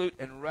absolute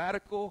and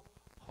radical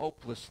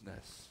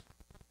hopelessness.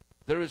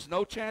 There is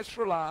no chance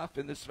for life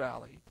in this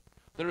valley.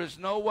 There is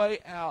no way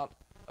out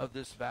of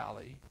this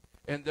valley.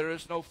 And there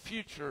is no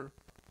future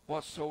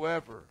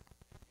whatsoever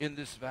in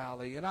this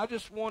valley. And I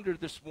just wonder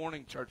this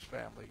morning, church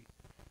family,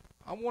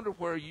 I wonder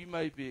where you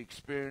may be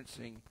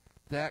experiencing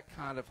that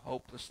kind of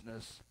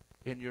hopelessness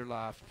in your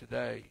life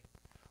today.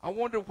 I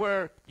wonder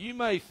where you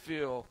may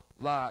feel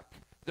like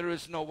there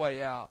is no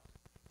way out,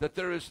 that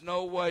there is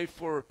no way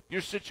for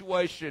your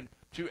situation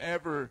to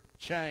ever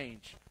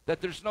change,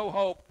 that there's no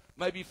hope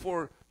maybe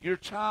for your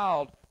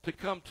child to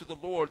come to the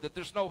Lord, that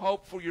there's no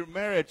hope for your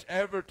marriage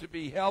ever to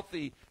be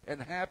healthy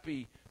and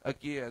happy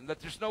again, that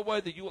there's no way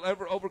that you'll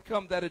ever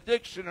overcome that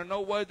addiction, or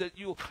no way that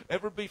you'll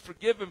ever be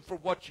forgiven for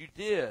what you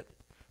did.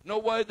 No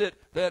way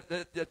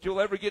that you'll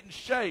ever get in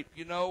shape,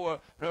 you know,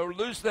 or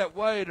lose that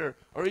weight, or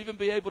even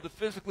be able to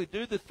physically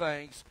do the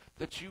things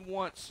that you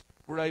once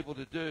were able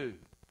to do.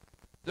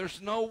 There's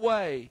no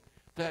way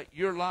that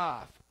your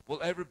life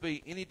will ever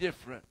be any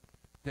different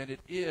than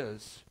it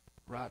is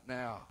right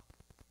now.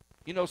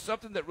 You know,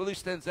 something that really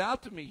stands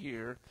out to me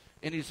here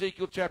in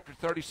Ezekiel chapter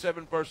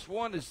 37, verse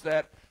 1 is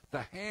that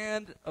the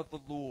hand of the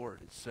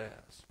Lord, it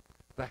says,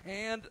 the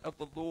hand of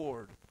the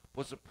Lord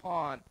was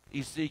upon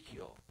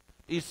Ezekiel.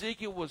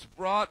 Ezekiel was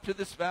brought to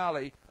this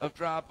valley of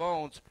dry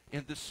bones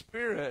in the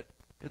spirit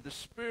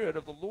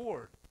of the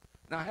Lord.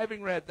 Now,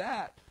 having read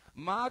that,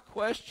 my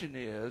question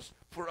is,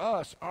 for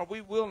us, are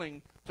we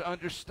willing to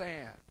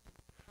understand?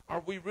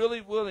 Are we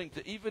really willing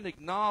to even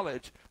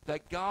acknowledge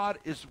that God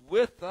is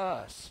with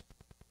us,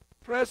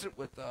 present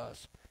with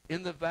us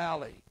in the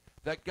valley,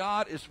 that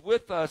God is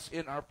with us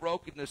in our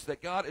brokenness,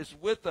 that God is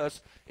with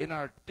us in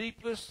our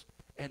deepest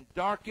and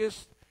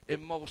darkest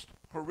and most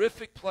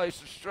horrific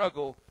place of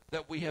struggle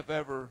that we have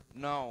ever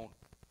known?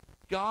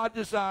 God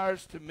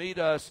desires to meet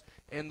us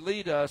and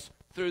lead us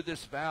through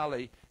this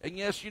valley. And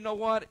yes, you know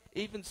what?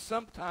 Even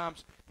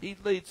sometimes he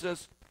leads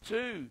us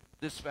to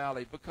this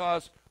valley,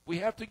 because we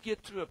have to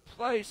get to a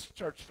place,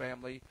 church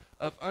family,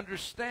 of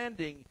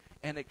understanding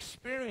and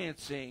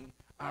experiencing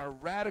our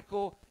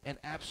radical and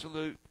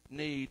absolute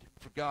need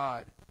for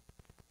God.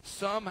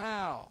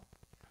 Somehow,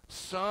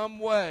 some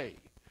way,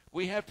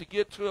 we have to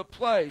get to a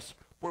place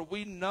where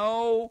we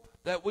know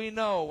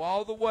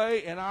all the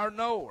way in our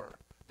knower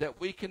that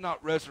we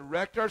cannot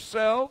resurrect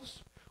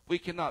ourselves, We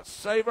cannot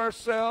save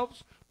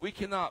ourselves. We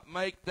cannot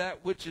make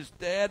that which is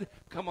dead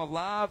come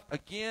alive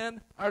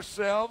again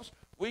ourselves.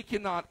 We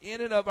cannot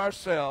in and of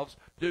ourselves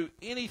do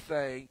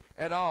anything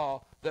at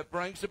all that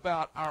brings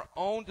about our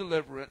own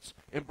deliverance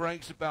and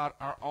brings about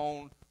our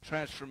own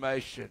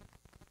transformation.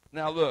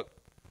 Now look,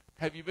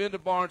 have you been to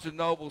Barnes &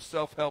 Noble's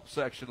self-help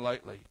section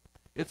lately?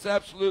 It's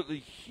absolutely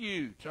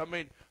huge. I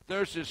mean,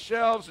 there's just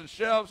shelves and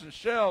shelves and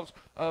shelves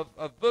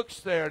of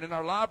books there. And in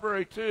our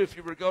library, too, if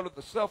you were to go to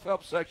the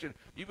self-help section,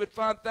 you would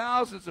find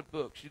thousands of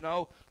books, you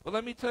know. But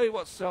let me tell you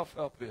what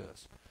self-help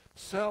is.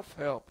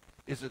 Self-help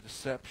is a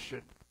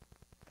deception.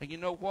 And you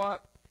know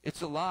what?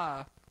 It's a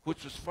lie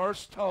which was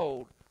first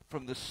told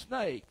from the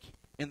snake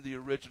in the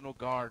original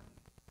garden.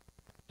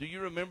 Do you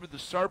remember the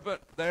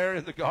serpent there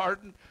in the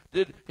garden?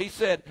 He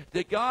said,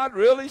 did God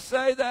really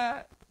say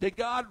that? Did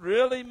God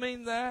really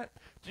mean that?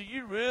 Do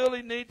you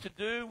really need to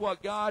do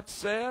what God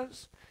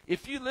says?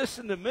 If you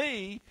listen to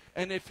me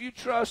and if you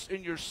trust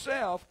in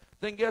yourself,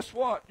 then guess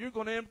what? You're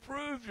going to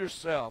improve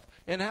yourself.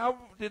 And how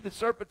did the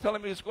serpent tell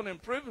him he was going to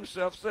improve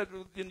himself? Said,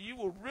 well, then you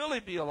will really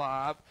be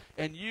alive,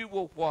 and you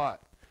will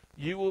what?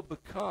 You will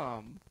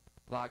become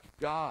like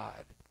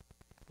God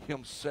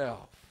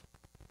himself.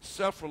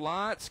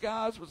 Self-reliance,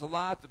 guys, was a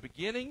lie at the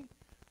beginning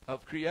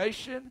of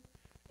creation,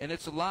 and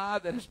it's a lie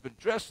that has been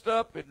dressed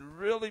up in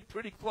really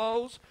pretty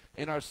clothes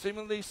in our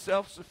seemingly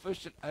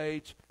self-sufficient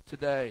age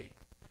today.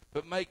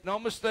 But make no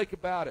mistake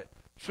about it,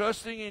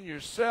 trusting in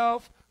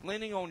yourself,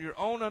 leaning on your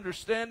own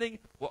understanding,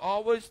 will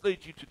always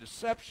lead you to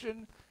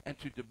deception and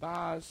to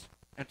demise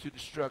and to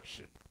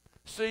destruction.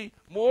 See,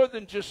 more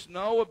than just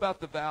know about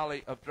the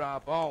valley of dry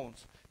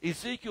bones,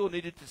 Ezekiel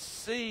needed to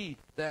see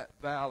that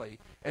valley,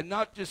 and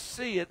not just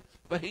see it,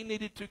 but he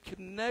needed to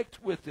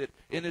connect with it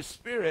in his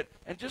spirit,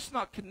 and just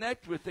not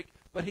connect with it,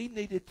 but he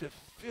needed to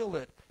feel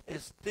it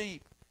as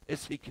deep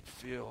as he could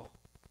feel.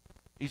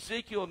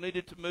 Ezekiel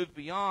needed to move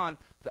beyond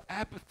the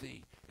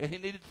apathy, and he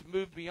needed to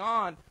move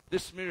beyond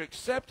this mere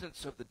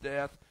acceptance of the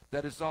death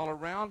that is all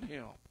around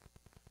him.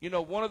 You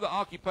know, one of the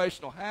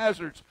occupational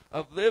hazards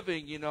of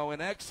living, you know,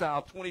 in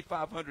exile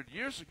 2,500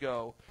 years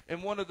ago,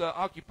 and one of the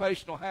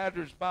occupational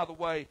hazards, by the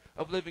way,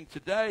 of living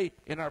today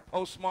in our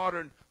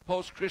postmodern,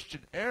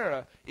 post-Christian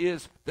era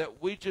is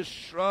that we just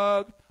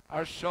shrug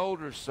our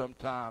shoulders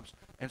sometimes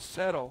and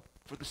settle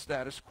for the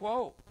status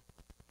quo.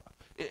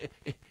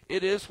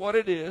 It is what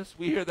it is.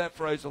 We hear that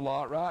phrase a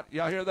lot, right?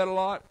 Y'all hear that a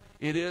lot?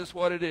 It is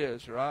what it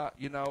is, right?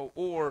 You know,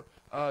 or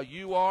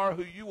you are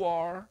who you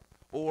are,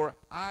 or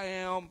I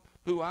am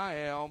who I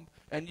am,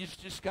 and you've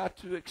just got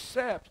to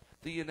accept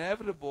the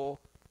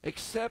inevitable,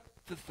 accept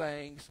the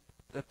things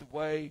that the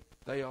way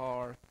they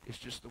are is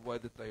just the way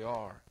that they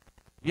are.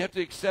 You have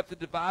to accept the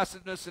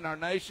divisiveness in our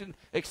nation,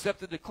 accept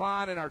the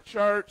decline in our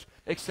church,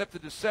 accept the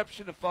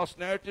deception of false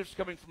narratives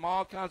coming from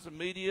all kinds of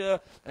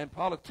media and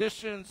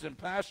politicians and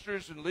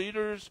pastors and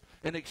leaders,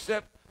 and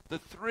accept the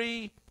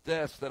three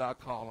deaths that I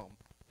call them.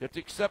 You have to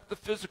accept the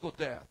physical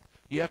death.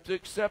 You have to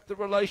accept the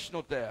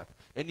relational death.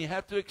 And you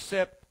have to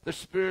accept the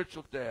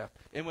spiritual death.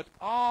 And with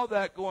all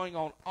that going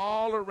on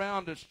all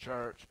around us,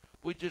 church,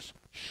 we just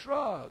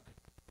shrug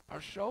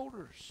our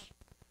shoulders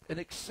and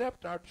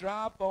accept our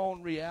dry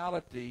bone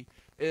reality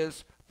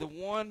as the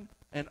one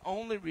and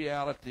only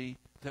reality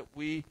that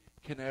we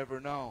can ever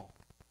know.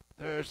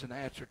 There's an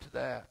answer to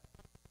that.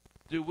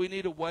 Do we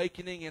need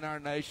awakening in our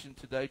nation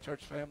today,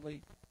 church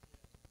family?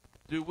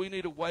 Do we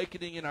need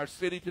awakening in our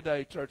city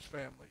today, church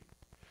family?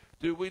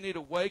 Do we need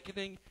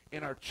awakening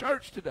in our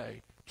church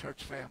today,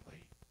 church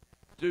family?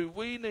 Do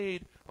we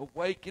need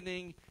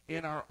awakening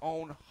in our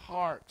own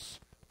hearts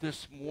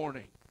this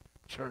morning,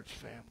 church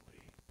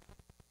family?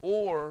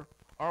 Or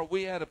are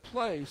we at a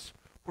place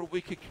where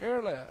we could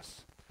care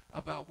less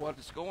about what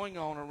is going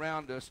on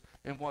around us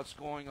and what's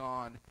going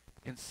on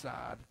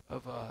inside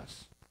of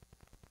us?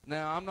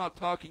 Now, I'm not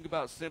talking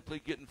about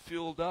simply getting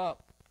fueled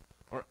up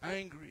or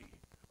angry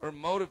or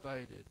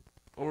motivated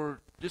or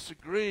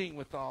disagreeing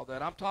with all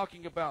that. I'm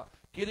talking about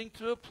getting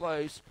to a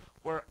place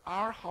where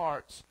our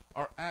hearts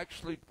are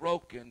actually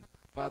broken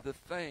by the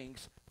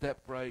things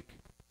that break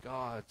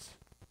God's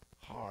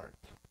heart.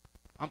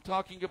 I'm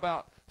talking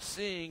about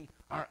seeing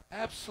our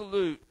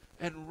absolute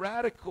and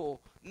radical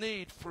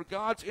need for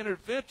God's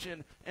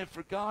intervention and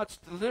for God's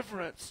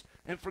deliverance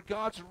and for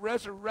God's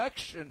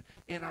resurrection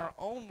in our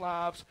own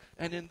lives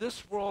and in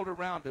this world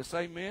around us.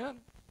 Amen?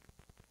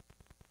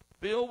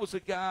 Bill was a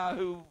guy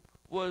who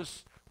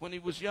was, when he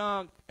was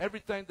young,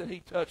 everything that he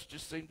touched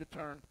just seemed to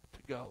turn to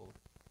gold.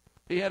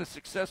 He had a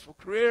successful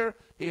career,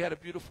 he had a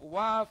beautiful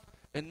wife,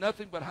 and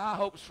nothing but high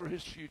hopes for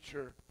his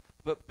future.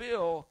 But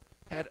Bill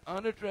had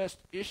unaddressed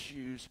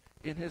issues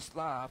in his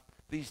life,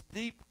 these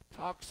deep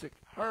toxic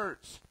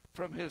hurts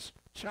from his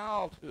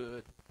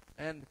childhood,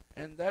 and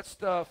that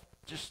stuff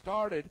just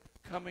started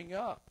coming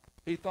up.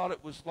 He thought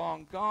it was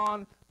long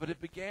gone, but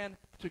it began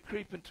to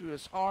creep into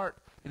his heart,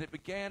 and it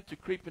began to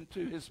creep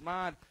into his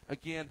mind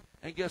again.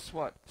 And guess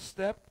what?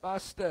 Step by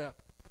step,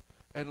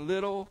 and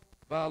little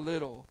by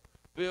little,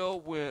 Bill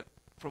went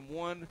from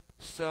one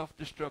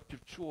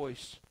self-destructive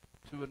choice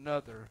to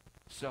another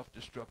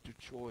self-destructive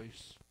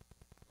choice.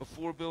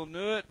 Before Bill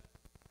knew it,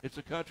 it's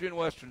a country and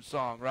western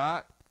song,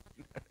 right?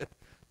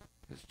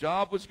 His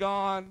job was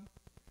gone.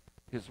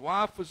 His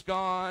wife was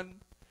gone.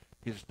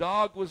 His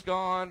dog was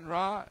gone,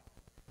 right?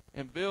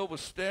 And Bill was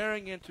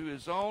staring into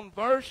his own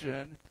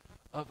version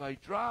of a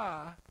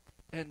dry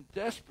and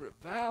desperate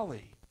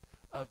valley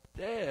of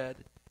dead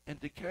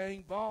and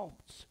decaying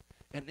bones.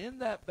 And in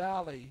that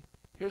valley,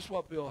 here's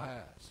what Bill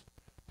has.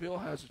 Bill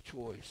has a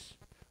choice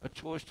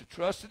to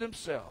trust in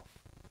himself,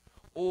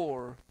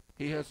 or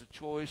he has a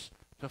choice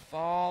to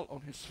fall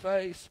on his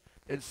face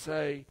and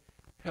say,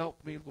 help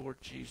me, Lord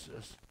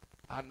Jesus.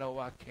 I know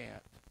I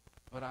can't,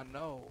 but I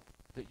know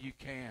that you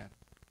can.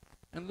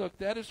 And look,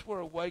 that is where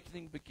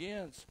awakening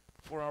begins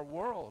for our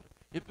world.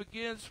 It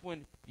begins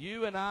when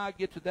you and I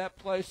get to that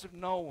place of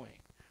knowing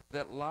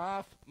that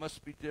life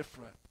must be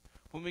different.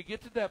 When we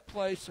get to that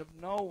place of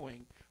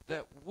knowing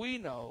that we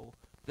know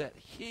that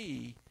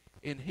He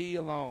and He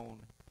alone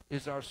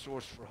is our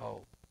source for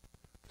hope.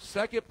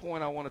 Second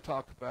point I want to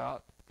talk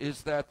about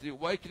is that the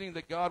awakening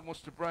that God wants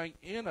to bring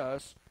in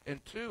us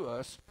and to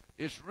us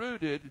is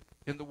rooted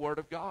in the Word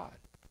of God.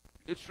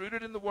 It's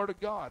rooted in the Word of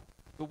God.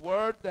 The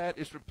word that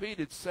is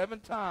repeated 7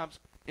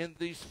 times in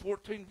these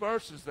 14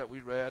 verses that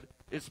we read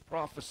is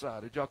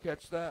prophesy. Did y'all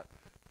catch that?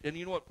 And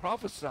you know what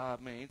prophesy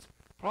means?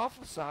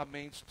 Prophesy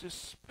means to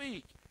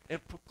speak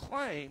and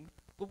proclaim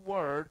the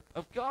Word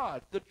of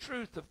God, the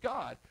truth of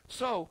God.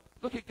 So,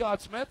 look at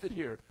God's method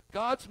here.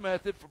 God's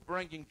method for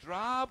bringing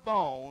dry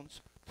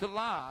bones to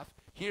life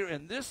here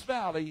in this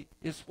valley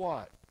is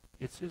what?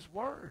 It's His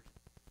Word.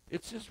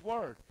 It's His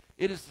Word.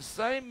 It is the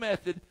same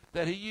method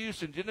that He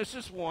used in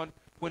Genesis 1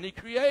 when He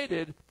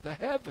created the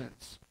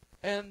heavens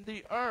and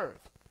the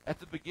earth at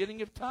the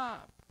beginning of time.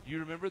 Do you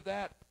remember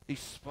that? He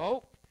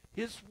spoke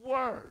His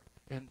Word,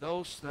 and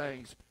those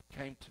things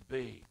came to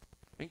be.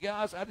 And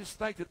guys, I just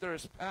think that there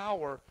is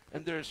power,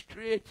 and there is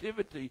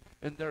creativity,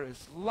 and there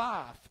is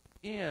life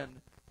in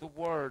the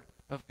Word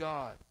of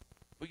God.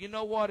 But you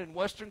know what? In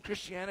Western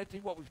Christianity,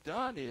 what we've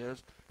done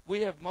is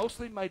we have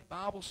mostly made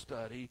Bible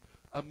study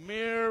a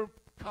mere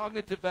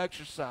cognitive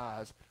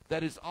exercise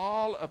that is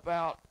all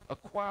about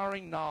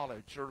acquiring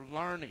knowledge or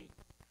learning.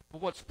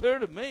 But what's clear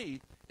to me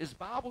is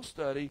Bible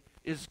study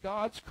is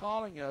God's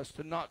calling us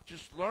to not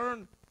just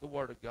learn the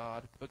Word of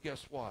God, but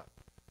guess what?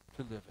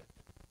 To live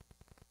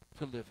it.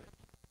 To live it.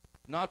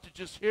 Not to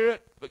just hear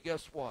it, but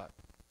guess what?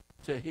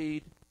 To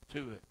heed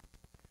to it.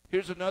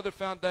 Here's another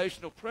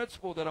foundational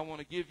principle that I want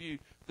to give you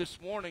this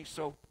morning,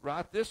 so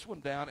write this one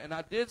down, and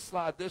I did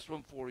slide this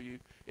one for you.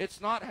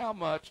 It's not how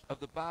much of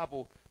the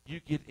Bible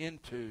you get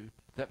into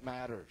that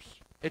matters.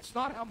 It's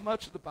not how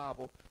much of the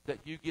Bible that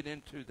you get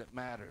into that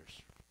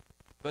matters,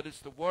 but it's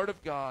the Word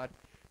of God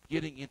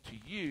getting into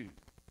you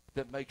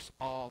that makes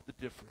all the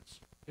difference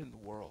in the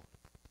world.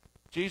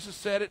 Jesus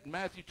said it in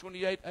Matthew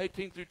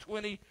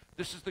 28:18-20.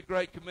 This is the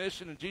Great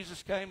Commission, and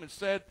Jesus came and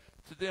said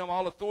to them,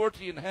 all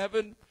authority in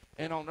heaven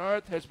and on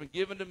earth has been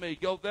given to me.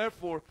 Go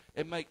therefore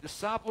and make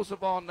disciples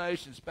of all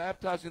nations,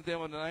 baptizing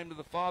them in the name of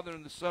the Father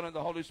and the Son and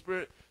the Holy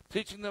Spirit,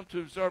 teaching them to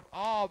observe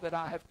all that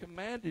I have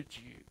commanded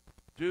you,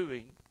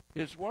 doing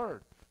His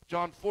Word.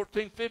 John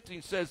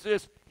 14:15 says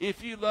this,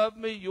 if you love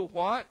me, you'll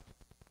what?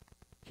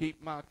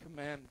 Keep my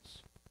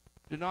commandments.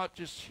 Do not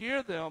just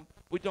hear them.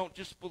 We don't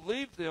just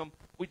believe them.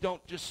 We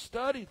don't just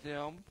study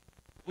them.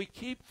 We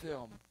keep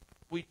them.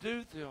 We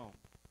do them.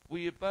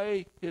 We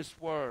obey His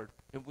Word,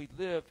 and we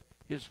live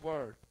His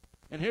Word.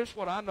 And here's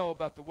what I know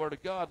about the Word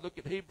of God. Look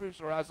at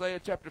Hebrews or Isaiah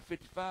chapter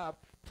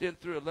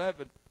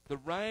 55:10-11. The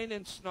rain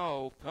and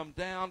snow come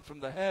down from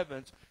the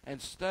heavens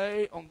and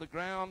stay on the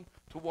ground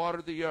to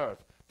water the earth.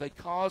 They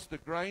cause the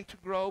grain to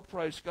grow,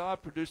 praise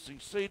God,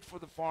 producing seed for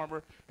the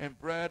farmer and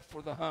bread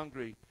for the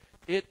hungry.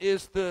 It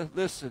is the,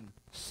 listen,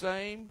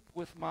 same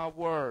with my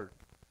Word.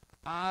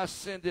 I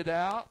send it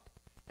out,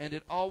 and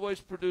it always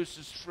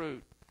produces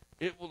fruit.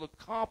 It will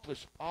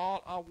accomplish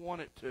all I want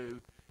it to,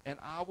 and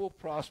I will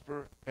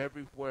prosper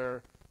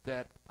everywhere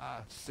that I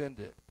send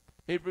it.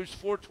 Hebrews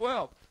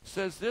 4:12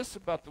 says this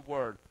about the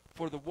Word.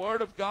 For the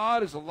Word of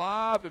God is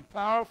alive and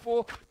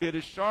powerful. It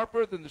is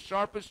sharper than the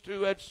sharpest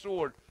two-edged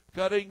sword,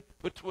 cutting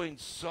between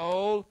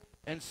soul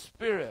and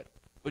spirit,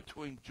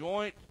 between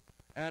joint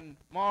and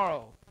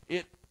marrow.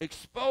 It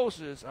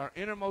exposes our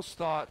innermost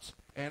thoughts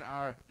and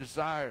our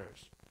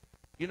desires.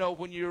 You know,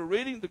 when you're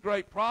reading the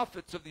great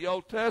prophets of the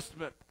Old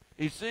Testament,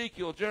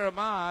 Ezekiel,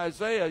 Jeremiah,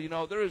 Isaiah, you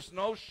know, there is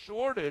no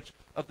shortage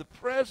of the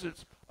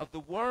presence of the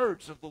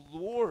words of the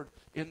Lord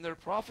in their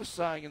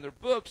prophesying in their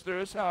books. There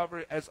is,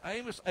 however, as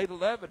Amos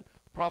 8:11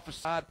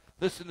 prophesied,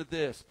 listen to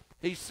this.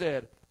 He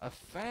said, a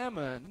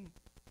famine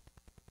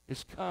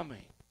is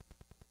coming,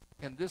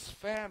 and this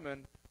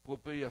famine will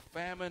be a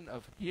famine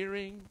of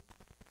hearing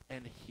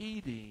and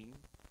heeding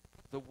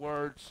the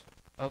words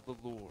of the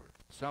Lord.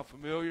 Sound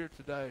familiar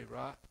today,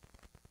 right?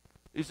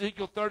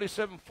 Ezekiel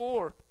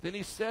 37:4, then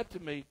he said to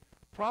me,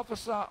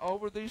 prophesy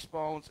over these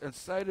bones and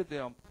say to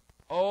them,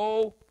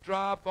 O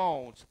dry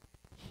bones,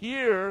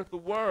 hear the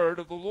word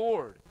of the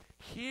Lord.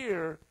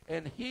 Hear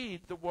and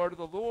heed the word of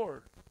the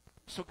Lord.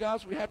 So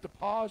guys, we have to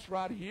pause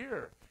right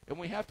here, and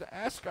we have to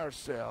ask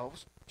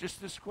ourselves just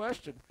this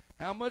question.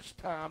 How much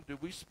time do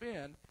we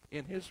spend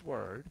in his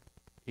word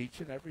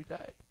each and every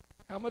day?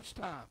 How much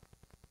time?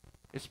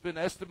 It's been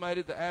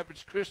estimated the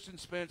average Christian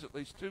spends at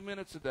least 2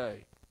 minutes a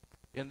day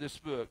in this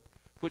book,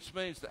 which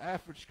means the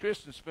average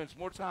Christian spends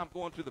more time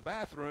going to the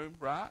bathroom,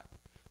 right,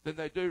 than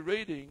they do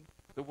reading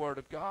the Word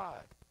of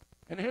God.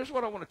 And here's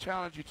what I want to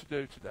challenge you to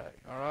do today,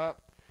 all right?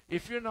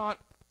 If you're not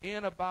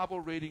in a Bible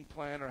reading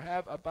plan or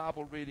have a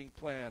Bible reading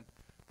plan,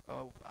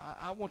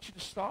 I want you to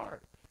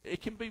start.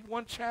 It can be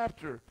one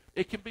chapter.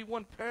 It can be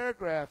one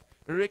paragraph.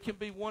 Or it can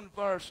be one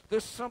verse.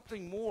 There's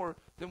something more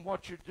than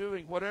what you're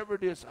doing. Whatever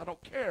it is, I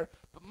don't care.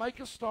 But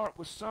make a start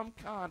with some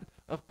kind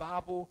of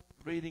Bible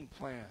reading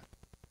plan.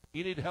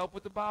 You need help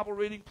with the Bible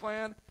reading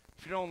plan?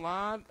 If you're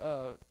online,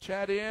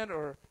 chat in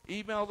or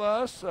email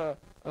us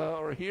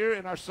or here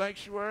in our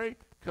sanctuary.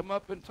 Come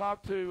up and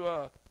talk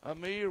to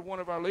me or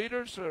one of our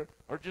leaders,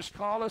 or just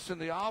call us in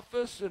the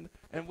office,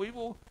 and we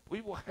will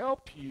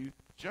help you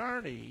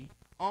journey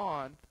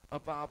on a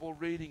Bible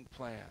reading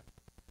plan.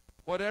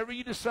 Whatever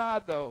you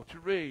decide, though, to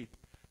read,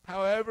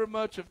 however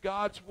much of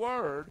God's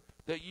Word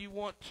that you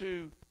want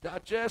to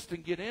digest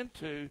and get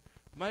into,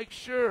 make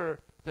sure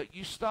that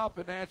you stop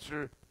and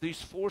answer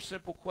these 4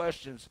 simple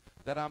questions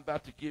that I'm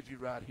about to give you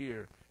right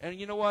here. And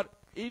you know what?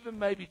 Even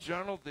maybe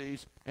journal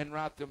these and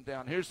write them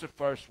down. Here's the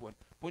first one.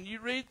 When you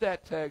read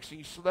that text and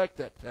you select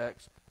that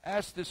text,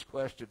 ask this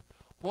question.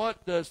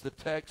 What does the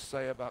text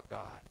say about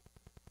God?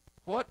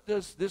 What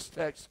does this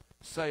text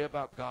say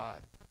about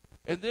God?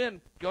 And then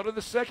go to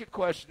the second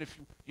question. If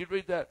you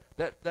read that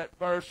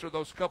verse or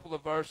those couple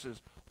of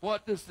verses,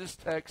 what does this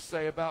text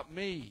say about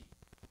me?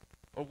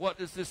 Or what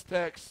does this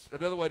text,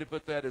 another way to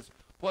put that is,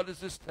 what does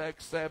this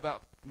text say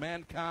about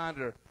mankind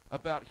or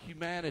about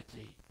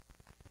humanity?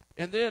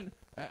 And then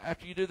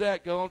after you do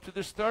that, go on to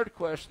this third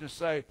question and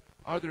say,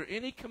 are there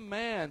any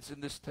commands in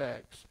this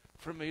text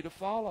for me to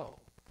follow?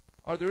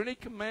 Are there any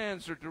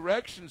commands or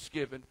directions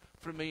given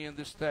for me in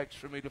this text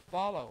for me to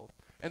follow?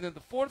 And then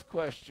the fourth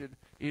question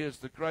is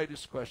the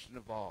greatest question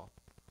of all.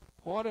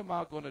 What am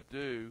I going to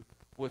do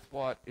with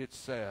what it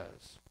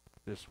says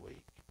this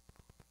week?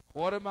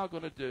 What am I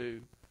going to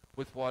do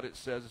with what it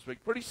says this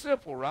week? Pretty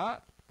simple, right?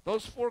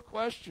 Those 4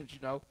 questions,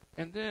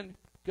 and then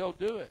go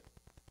do it.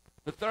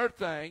 The third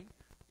thing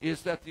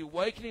is that the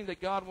awakening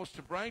that God wants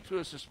to bring to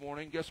us this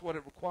morning, guess what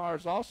it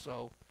requires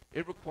also?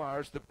 It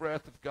requires the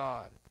breath of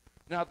God.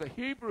 Now, the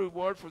Hebrew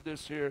word for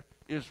this here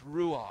is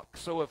ruach.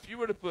 So if you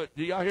were to put,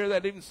 do y'all hear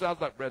that? It even sounds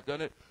like breath,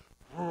 doesn't it?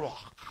 Ruach.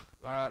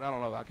 All right, I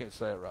don't know. I can't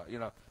say it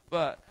right,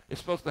 But it's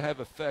supposed to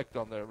have effect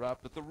on there, right?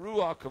 But the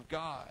ruach of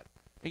God.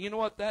 And you know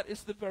what? That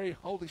is the very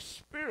Holy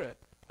Spirit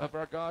of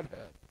our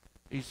Godhead.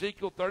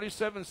 Ezekiel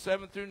 37,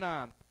 7 through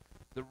 9.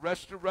 The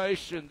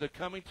restoration, the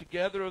coming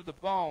together of the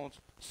bones.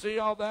 See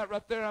all that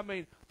right there? I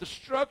mean, the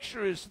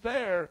structure is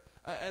there,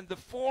 and the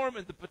form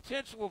and the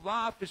potential of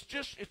life is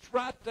it's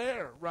right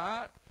there,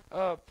 right?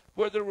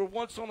 Where there were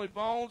once only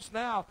bones,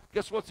 now,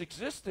 guess what's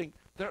existing?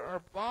 There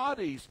are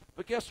bodies.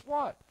 But guess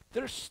what?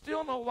 There's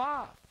still no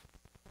life.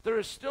 There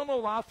is still no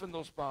life in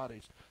those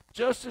bodies.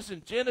 Just as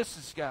in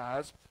Genesis,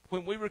 guys,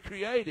 when we were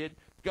created,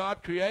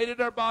 God created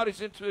our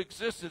bodies into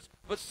existence,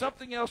 but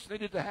something else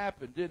needed to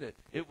happen, didn't it?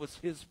 It was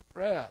his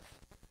breath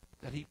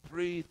that he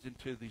breathed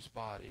into these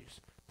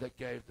bodies that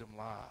gave them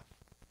life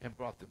and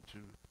brought them to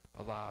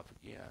alive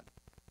again.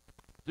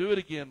 Do it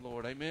again,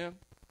 Lord. Amen?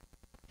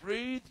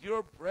 Breathe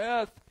your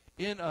breath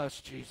in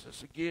us,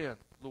 Jesus. Again,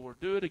 Lord.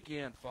 Do it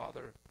again,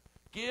 Father.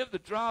 Give the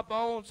dry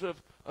bones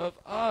of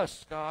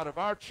us, God, of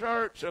our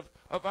church, of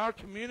our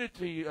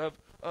community, of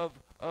our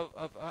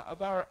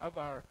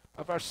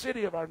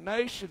city, of our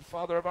nation,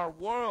 Father, of our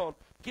world.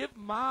 Give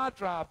my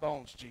dry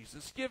bones,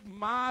 Jesus. Give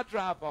my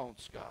dry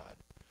bones,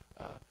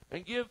 God.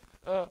 And give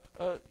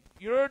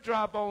your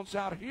dry bones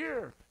out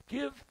here.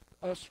 Give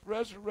us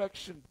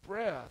resurrection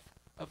breath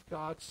of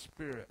God's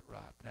Spirit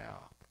right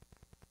now.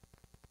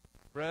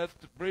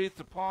 Breathe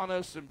upon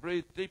us and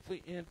breathe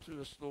deeply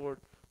into us, Lord.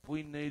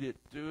 We need it.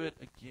 Do it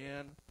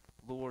again,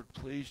 Lord.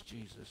 Please,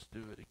 Jesus, do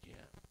it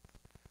again.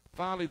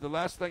 Finally, the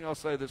last thing I'll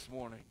say this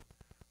morning.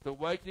 The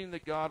awakening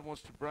that God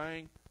wants to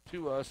bring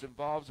to us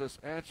involves us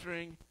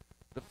answering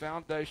the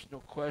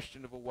foundational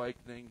question of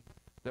awakening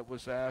that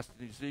was asked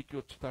in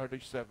Ezekiel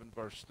 37,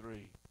 verse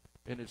 3.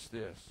 And it's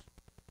this.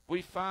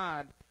 We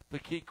find the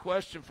key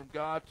question from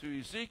God to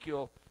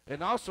Ezekiel,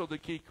 and also the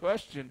key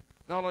question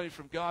not only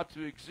from God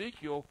to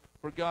Ezekiel,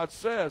 where God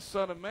says,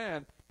 Son of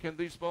man, can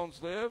these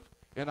bones live?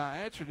 And I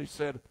answered,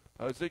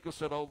 Ezekiel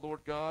said, Oh, Lord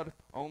God,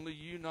 only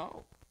you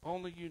know.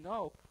 Only you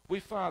know. We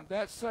find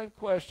that same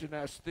question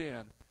asked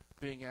then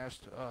being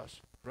asked to us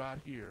right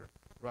here,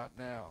 right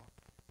now,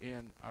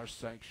 in our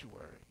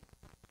sanctuary.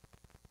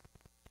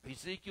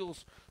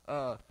 Ezekiel's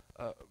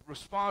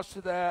response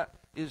to that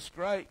is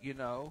great,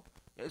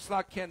 It's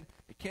like, can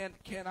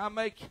I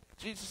make,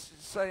 Jesus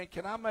is saying,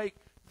 can I make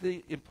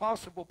the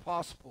impossible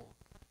possible?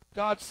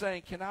 God's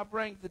saying, can I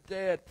bring the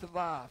dead to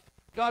life?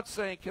 God's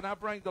saying, can I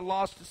bring the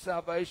lost to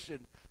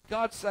salvation?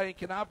 God's saying,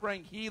 can I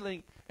bring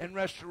healing and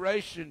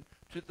restoration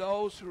to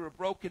those who are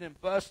broken and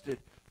busted?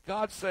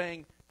 God's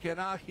saying, can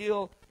I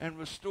heal and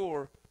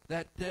restore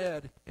that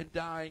dead and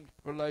dying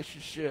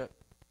relationship?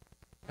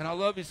 And I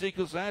love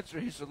Ezekiel's answer.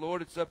 He said,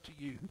 Lord, it's up to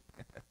you.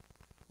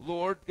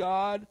 Lord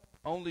God,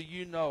 only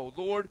you know.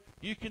 Lord,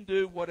 you can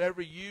do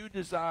whatever you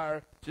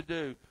desire to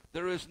do.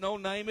 There is no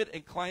name it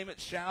and claim it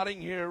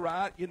shouting here,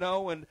 right? You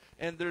know, and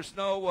there's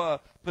no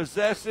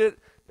possess it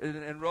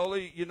and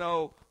rolling, you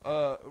know,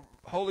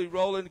 holy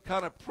rolling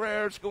kind of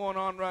prayers going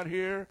on right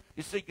here.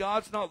 You see,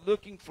 God's not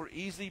looking for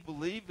easy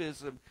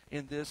believism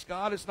in this.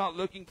 God is not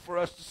looking for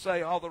us to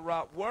say all the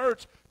right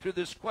words to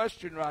this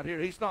question right here.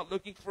 He's not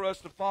looking for us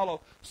to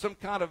follow some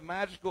kind of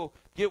magical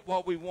get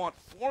what we want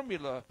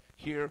formula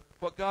here.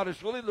 What God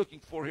is really looking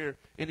for here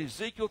in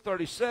Ezekiel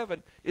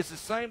 37 is the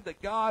same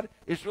that God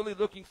is really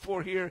looking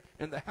for here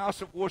in the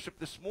house of worship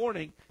this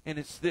morning, and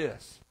it's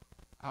this: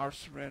 our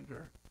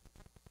surrender.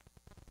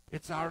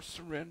 It's our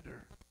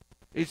surrender.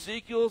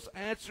 Ezekiel's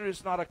answer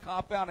is not a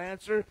cop-out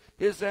answer.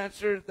 His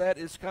answer that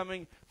is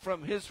coming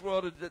from his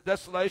world of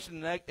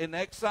desolation and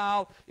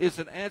exile is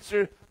an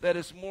answer that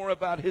is more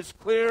about his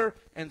clear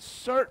and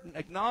certain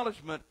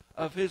acknowledgement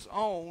of his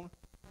own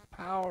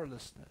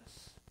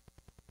powerlessness.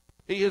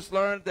 He has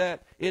learned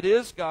that it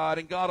is God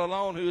and God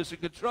alone who is in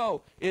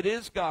control. It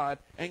is God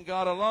and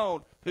God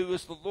alone who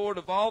is the Lord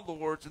of all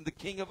lords and the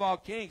King of all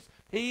kings.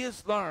 He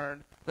has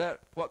learned that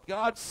what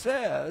God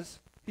says,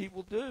 he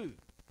will do.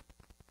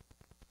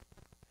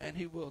 And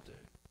he will do.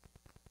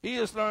 He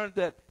has learned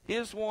that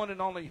his one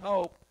and only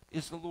hope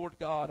is the Lord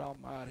God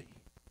Almighty.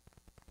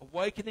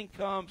 Awakening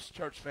comes,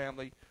 church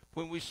family,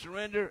 when we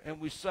surrender and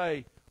we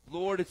say,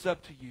 Lord, it's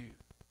up to you.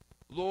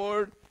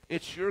 Lord,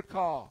 it's your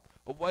call.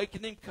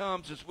 Awakening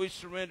comes as we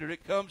surrender.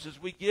 It comes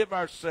as we give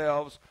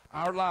ourselves,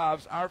 our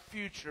lives, our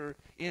future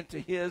into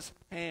his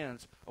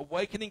hands.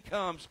 Awakening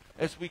comes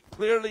as we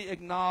clearly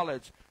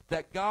acknowledge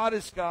that God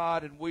is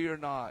God and we are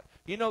not.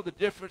 You know the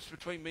difference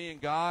between me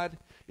and God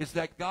is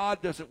that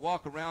God doesn't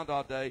walk around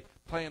all day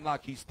playing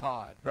like he's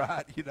Todd,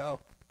 right? You know,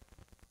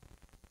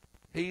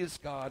 he is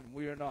God and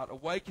we are not.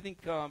 Awakening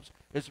comes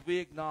as we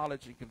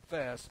acknowledge and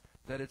confess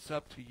that it's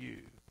up to you.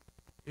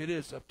 It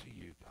is up to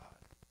you, God.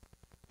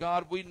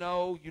 God, we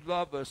know you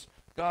love us.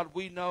 God,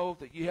 we know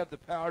that you have the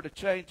power to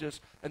change us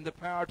and the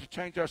power to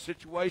change our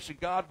situation.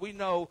 God, we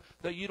know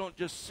that you don't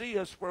just see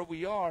us where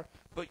we are,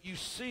 but you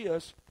see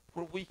us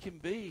where we can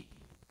be.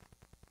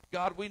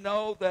 God, we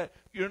know that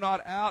you're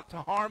not out to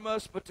harm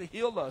us, but to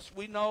heal us.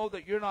 We know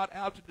that you're not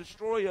out to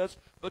destroy us,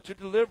 but to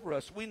deliver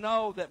us. We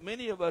know that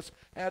many of us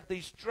have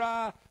these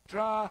dry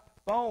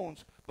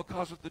bones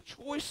because of the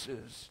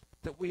choices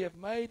that we have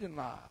made in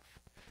life.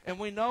 And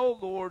we know,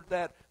 Lord,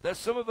 that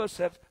some of us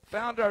have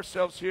found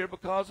ourselves here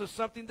because of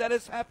something that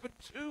has happened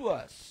to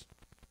us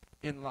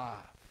in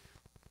life.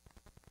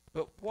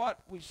 But what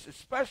we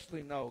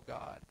especially know,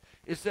 God,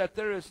 is that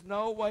there is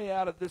no way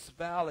out of this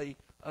valley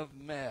of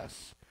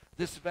mess,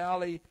 this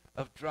valley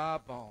of dry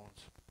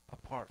bones,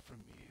 apart from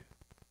you.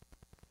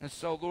 And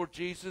so, Lord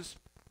Jesus,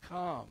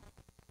 come.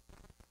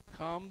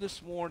 Come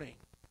this morning.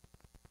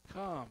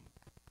 Come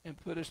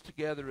and put us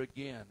together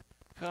again.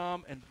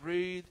 Come and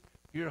breathe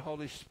your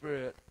Holy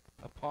Spirit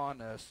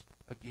upon us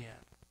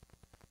again.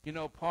 You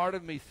know, part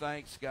of me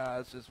thinks,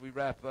 guys, as we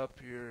wrap up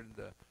here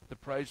and the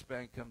praise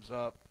band comes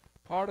up,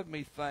 part of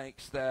me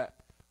thinks that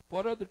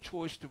what other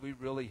choice do we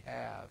really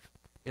have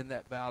in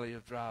that valley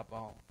of dry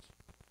bones?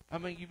 I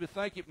mean, you would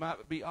think it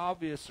might be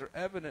obvious or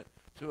evident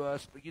to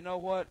us, but you know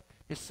what?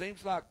 It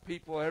seems like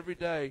people every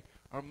day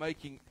are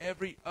making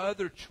every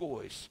other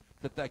choice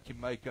that they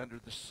can make under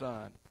the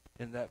sun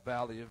in that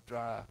valley of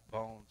dry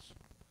bones.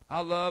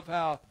 I love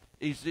how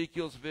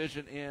Ezekiel's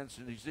vision ends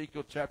in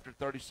Ezekiel chapter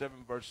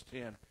 37, verse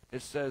 10.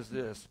 It says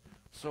this: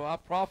 So I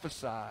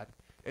prophesied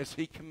as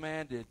he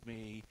commanded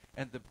me,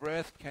 and the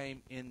breath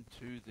came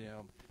into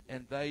them,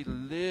 and they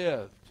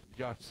lived.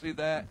 Y'all see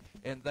that?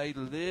 And they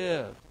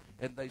lived,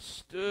 and they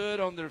stood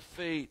on their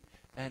feet,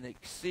 an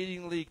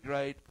exceedingly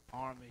great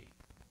army.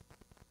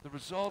 The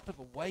result of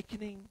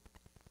awakening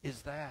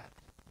is that.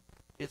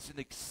 It's an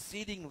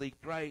exceedingly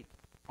great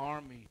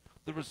army.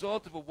 The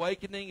result of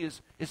awakening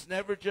is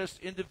never just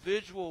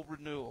individual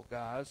renewal,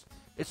 guys.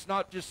 It's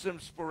not just some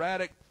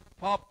sporadic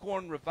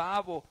popcorn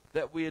revival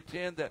that we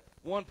attend that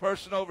one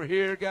person over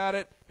here got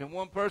it and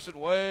one person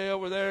way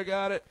over there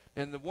got it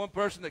and the one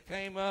person that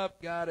came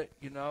up got it,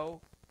 you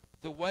know.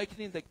 The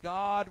awakening that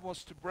God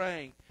wants to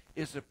bring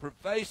is a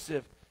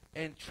pervasive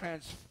and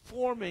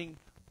transforming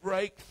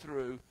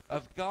breakthrough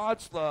of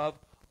God's love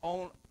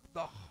on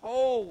the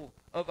whole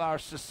of our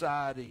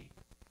society.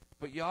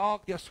 But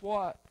y'all, guess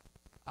what?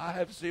 I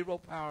have zero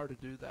power to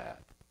do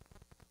that.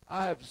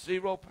 I have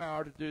zero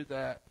power to do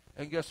that.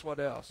 And guess what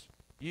else?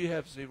 You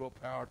have zero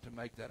power to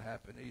make that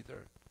happen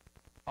either.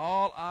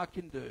 All I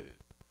can do,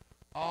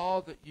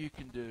 all that you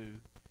can do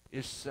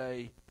is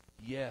say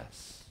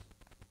yes.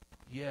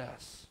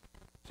 Yes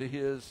to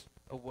his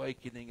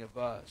awakening of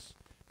us.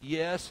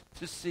 Yes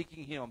to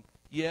seeking him.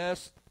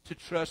 Yes to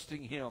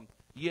trusting him.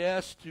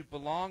 Yes to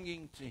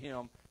belonging to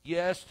him.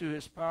 Yes to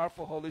his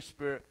powerful Holy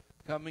Spirit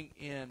coming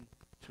in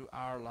to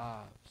our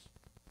lives.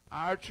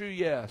 Our true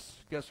yes,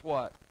 guess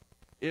what?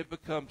 it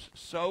becomes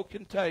so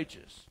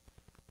contagious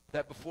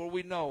that before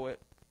we know it,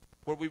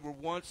 where we were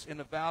once in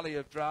a valley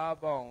of dry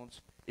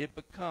bones, it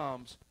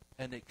becomes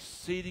an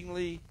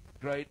exceedingly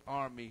great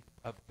army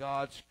of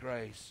God's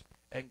grace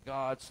and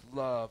God's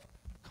love,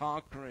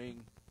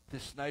 conquering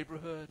this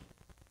neighborhood,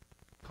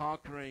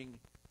 conquering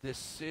this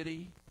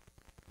city,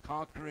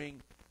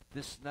 conquering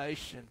this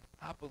nation.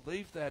 I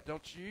believe that,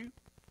 don't you?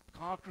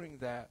 Conquering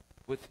that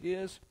with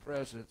His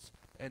presence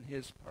and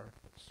His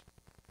purpose.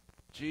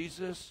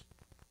 Jesus,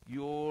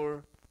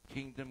 your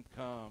kingdom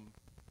come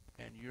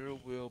and your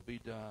will be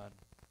done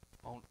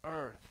on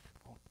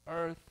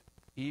earth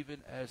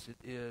even as it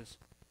is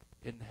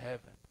in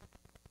heaven.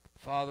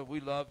 Father, we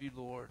love you,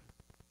 Lord.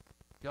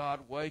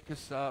 God, wake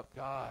us up,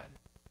 God.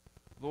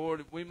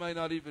 Lord, we may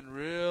not even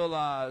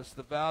realize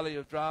the valley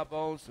of dry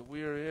bones that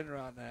we are in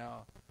right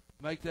now.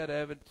 Make that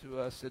evident to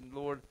us. And,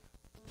 Lord,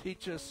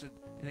 teach us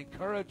and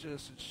encourage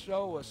us and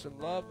show us and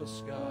love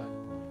us, God,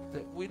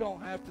 that we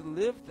don't have to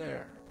live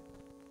there.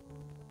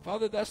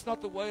 Father, that's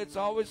not the way it's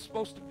always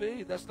supposed to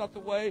be. That's not the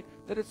way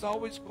that it's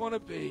always going to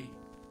be.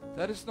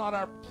 That is not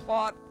our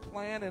plot,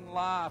 plan in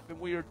life, and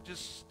we are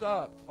just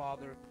stuck,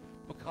 Father.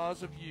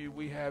 Because of you,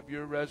 we have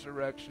your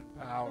resurrection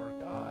power,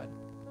 God.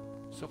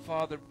 So,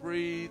 Father,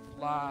 breathe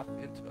life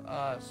into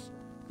us,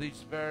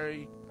 these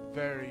very,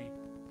 very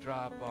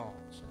dry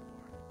bones,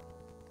 Lord.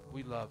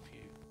 We love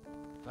you.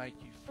 Thank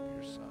you for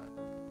your Son,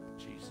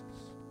 Jesus.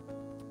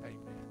 Amen.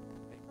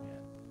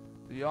 Amen.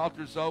 The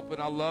altar's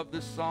open. I love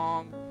this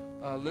song.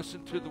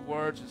 Listen to the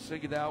words and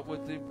sing it out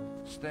with him.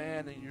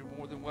 Stand, and you're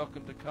more than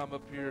welcome to come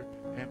up here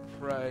and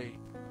pray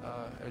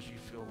as you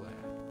feel that.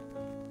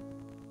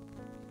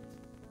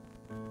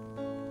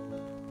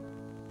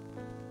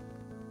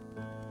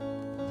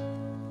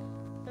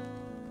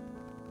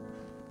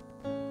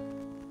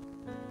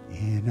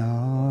 In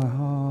our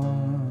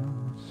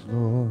hearts,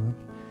 Lord,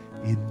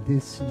 in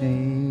this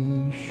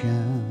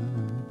nation,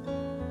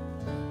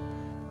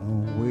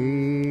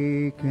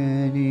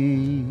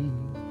 awakening,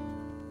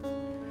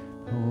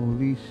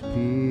 Holy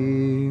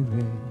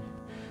Spirit,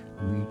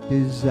 we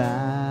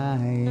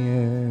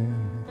desire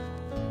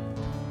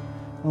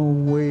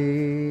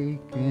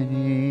awakening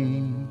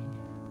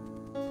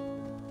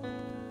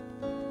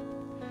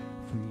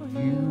for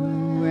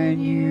you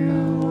and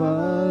you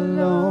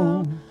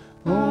alone.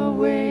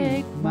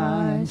 Awake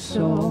my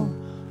soul,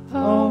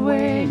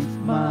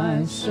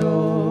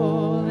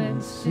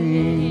 and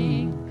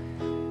sing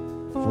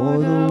for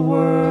the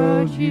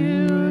world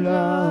you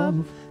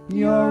love.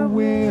 Your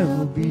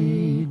will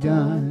be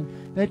done,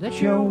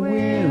 let your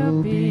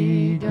will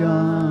be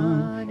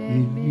done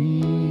in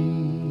me.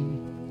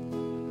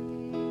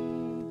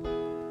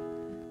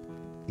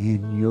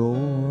 In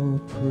your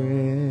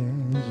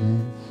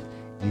presence,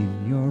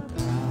 in your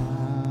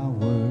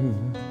power,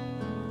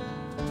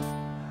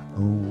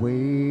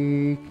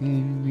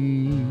 awaken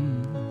me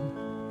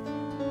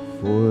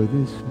for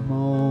this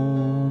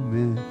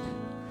moment,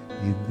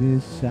 in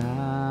this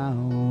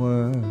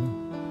hour.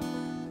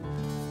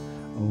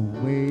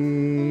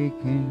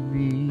 Awaken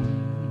me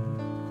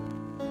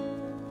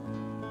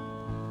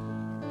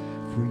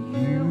for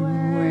you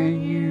and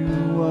you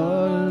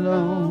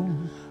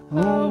alone.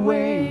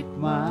 Awake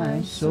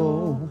my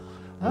soul,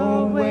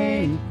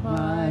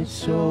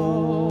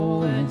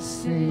 and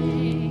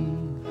sing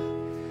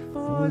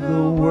for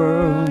the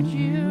world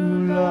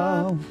you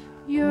love.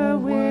 Your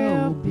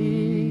will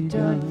be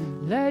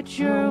done, let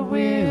your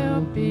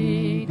will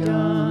be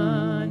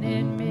done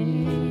in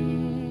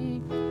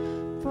me.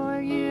 For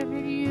you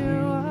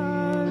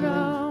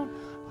alone.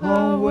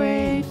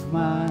 Awake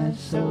my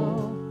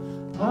soul,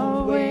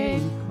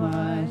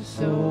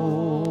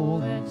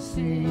 and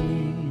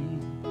sing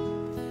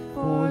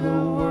for the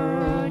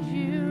world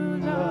you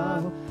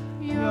love.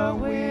 Your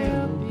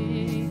will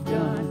be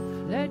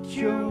done, let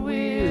your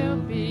will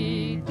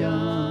be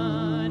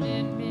done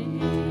in me.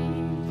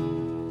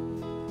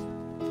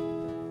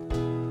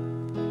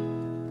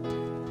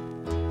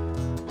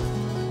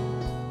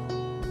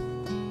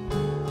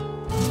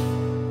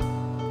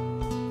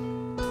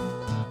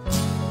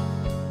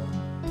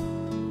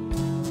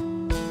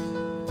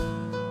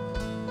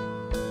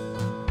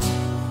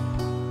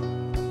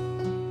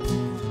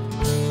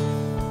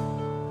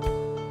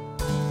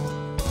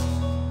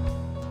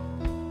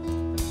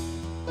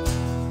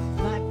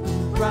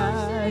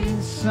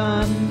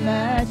 Sun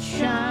that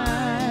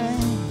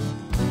shines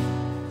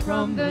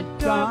from the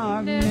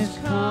darkness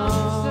comes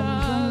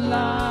the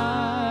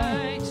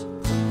light.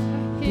 I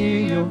hear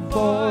your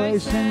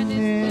voice and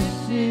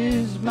this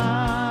is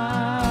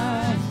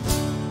mine.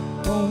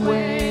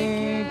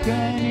 Awakening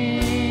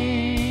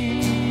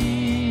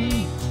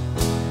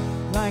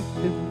like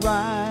the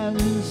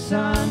rising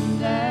sun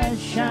that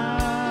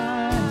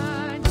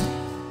shines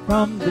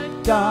from the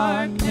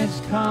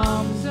darkness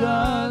comes the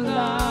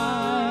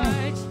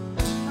light.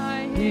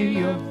 Hear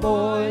your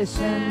voice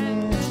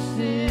and this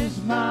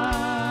is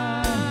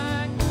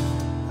mine.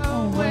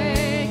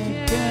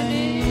 Awakening.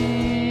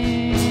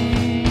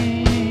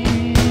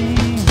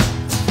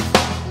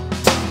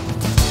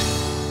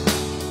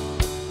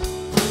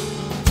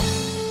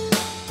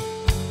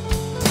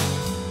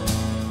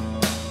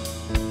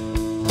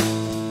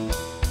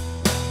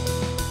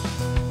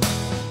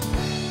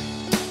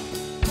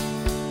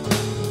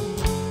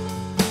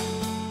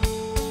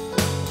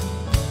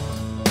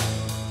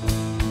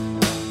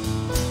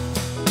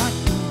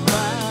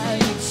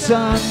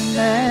 sun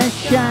that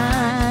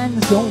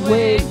shines.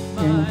 Awake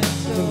my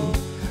soul,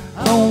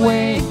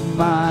 awake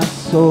my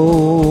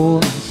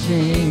soul and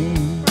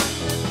sing.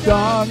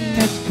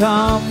 Darkness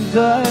comes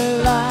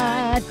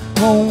alight.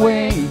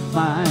 Awake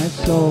my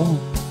soul,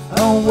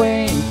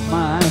 awake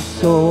my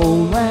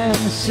soul and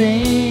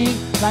sing.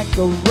 Like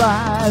a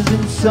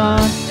rising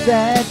sun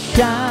that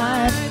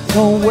shines.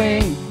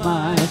 Awake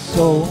my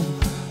soul,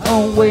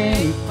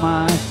 awake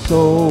my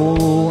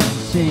soul and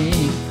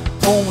sing.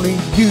 Only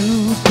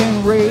you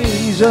can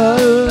raise a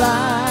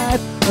light.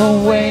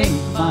 Awake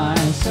my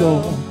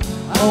soul,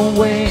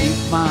 awake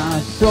my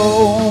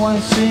soul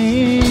and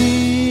sing.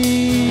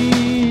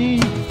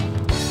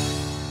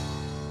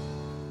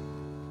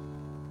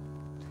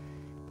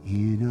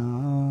 In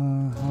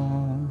our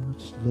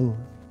hearts, Lord,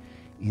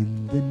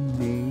 in the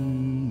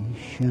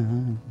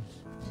nations,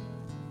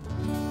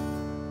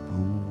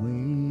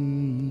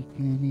 awakening.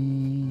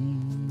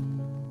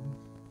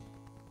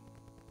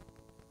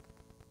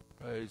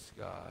 Praise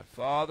God.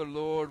 Father,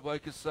 Lord,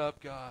 wake us up,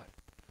 God.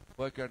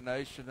 Wake our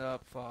nation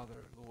up,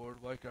 Father.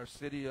 Lord, wake our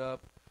city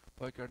up.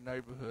 Wake our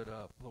neighborhood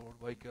up. Lord,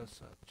 wake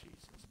us up,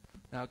 Jesus.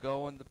 Now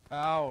go in the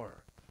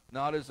power,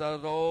 not as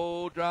those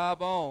old dry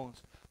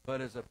bones,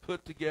 but as a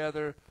put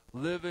together,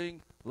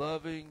 living,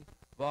 loving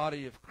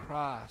body of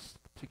Christ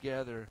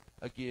together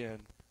again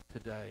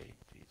today,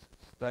 Jesus.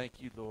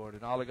 Thank you, Lord.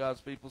 And all of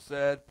God's people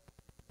said,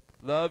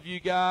 love you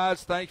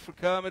guys. Thanks for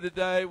coming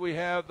today. We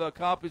have the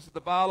copies of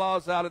the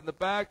bylaws out in the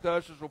back. The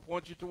ushers will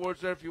point you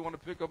towards there if you want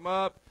to pick them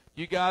up.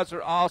 You guys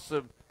are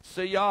awesome.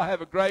 See y'all.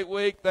 Have a great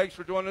week. Thanks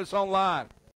for joining us online.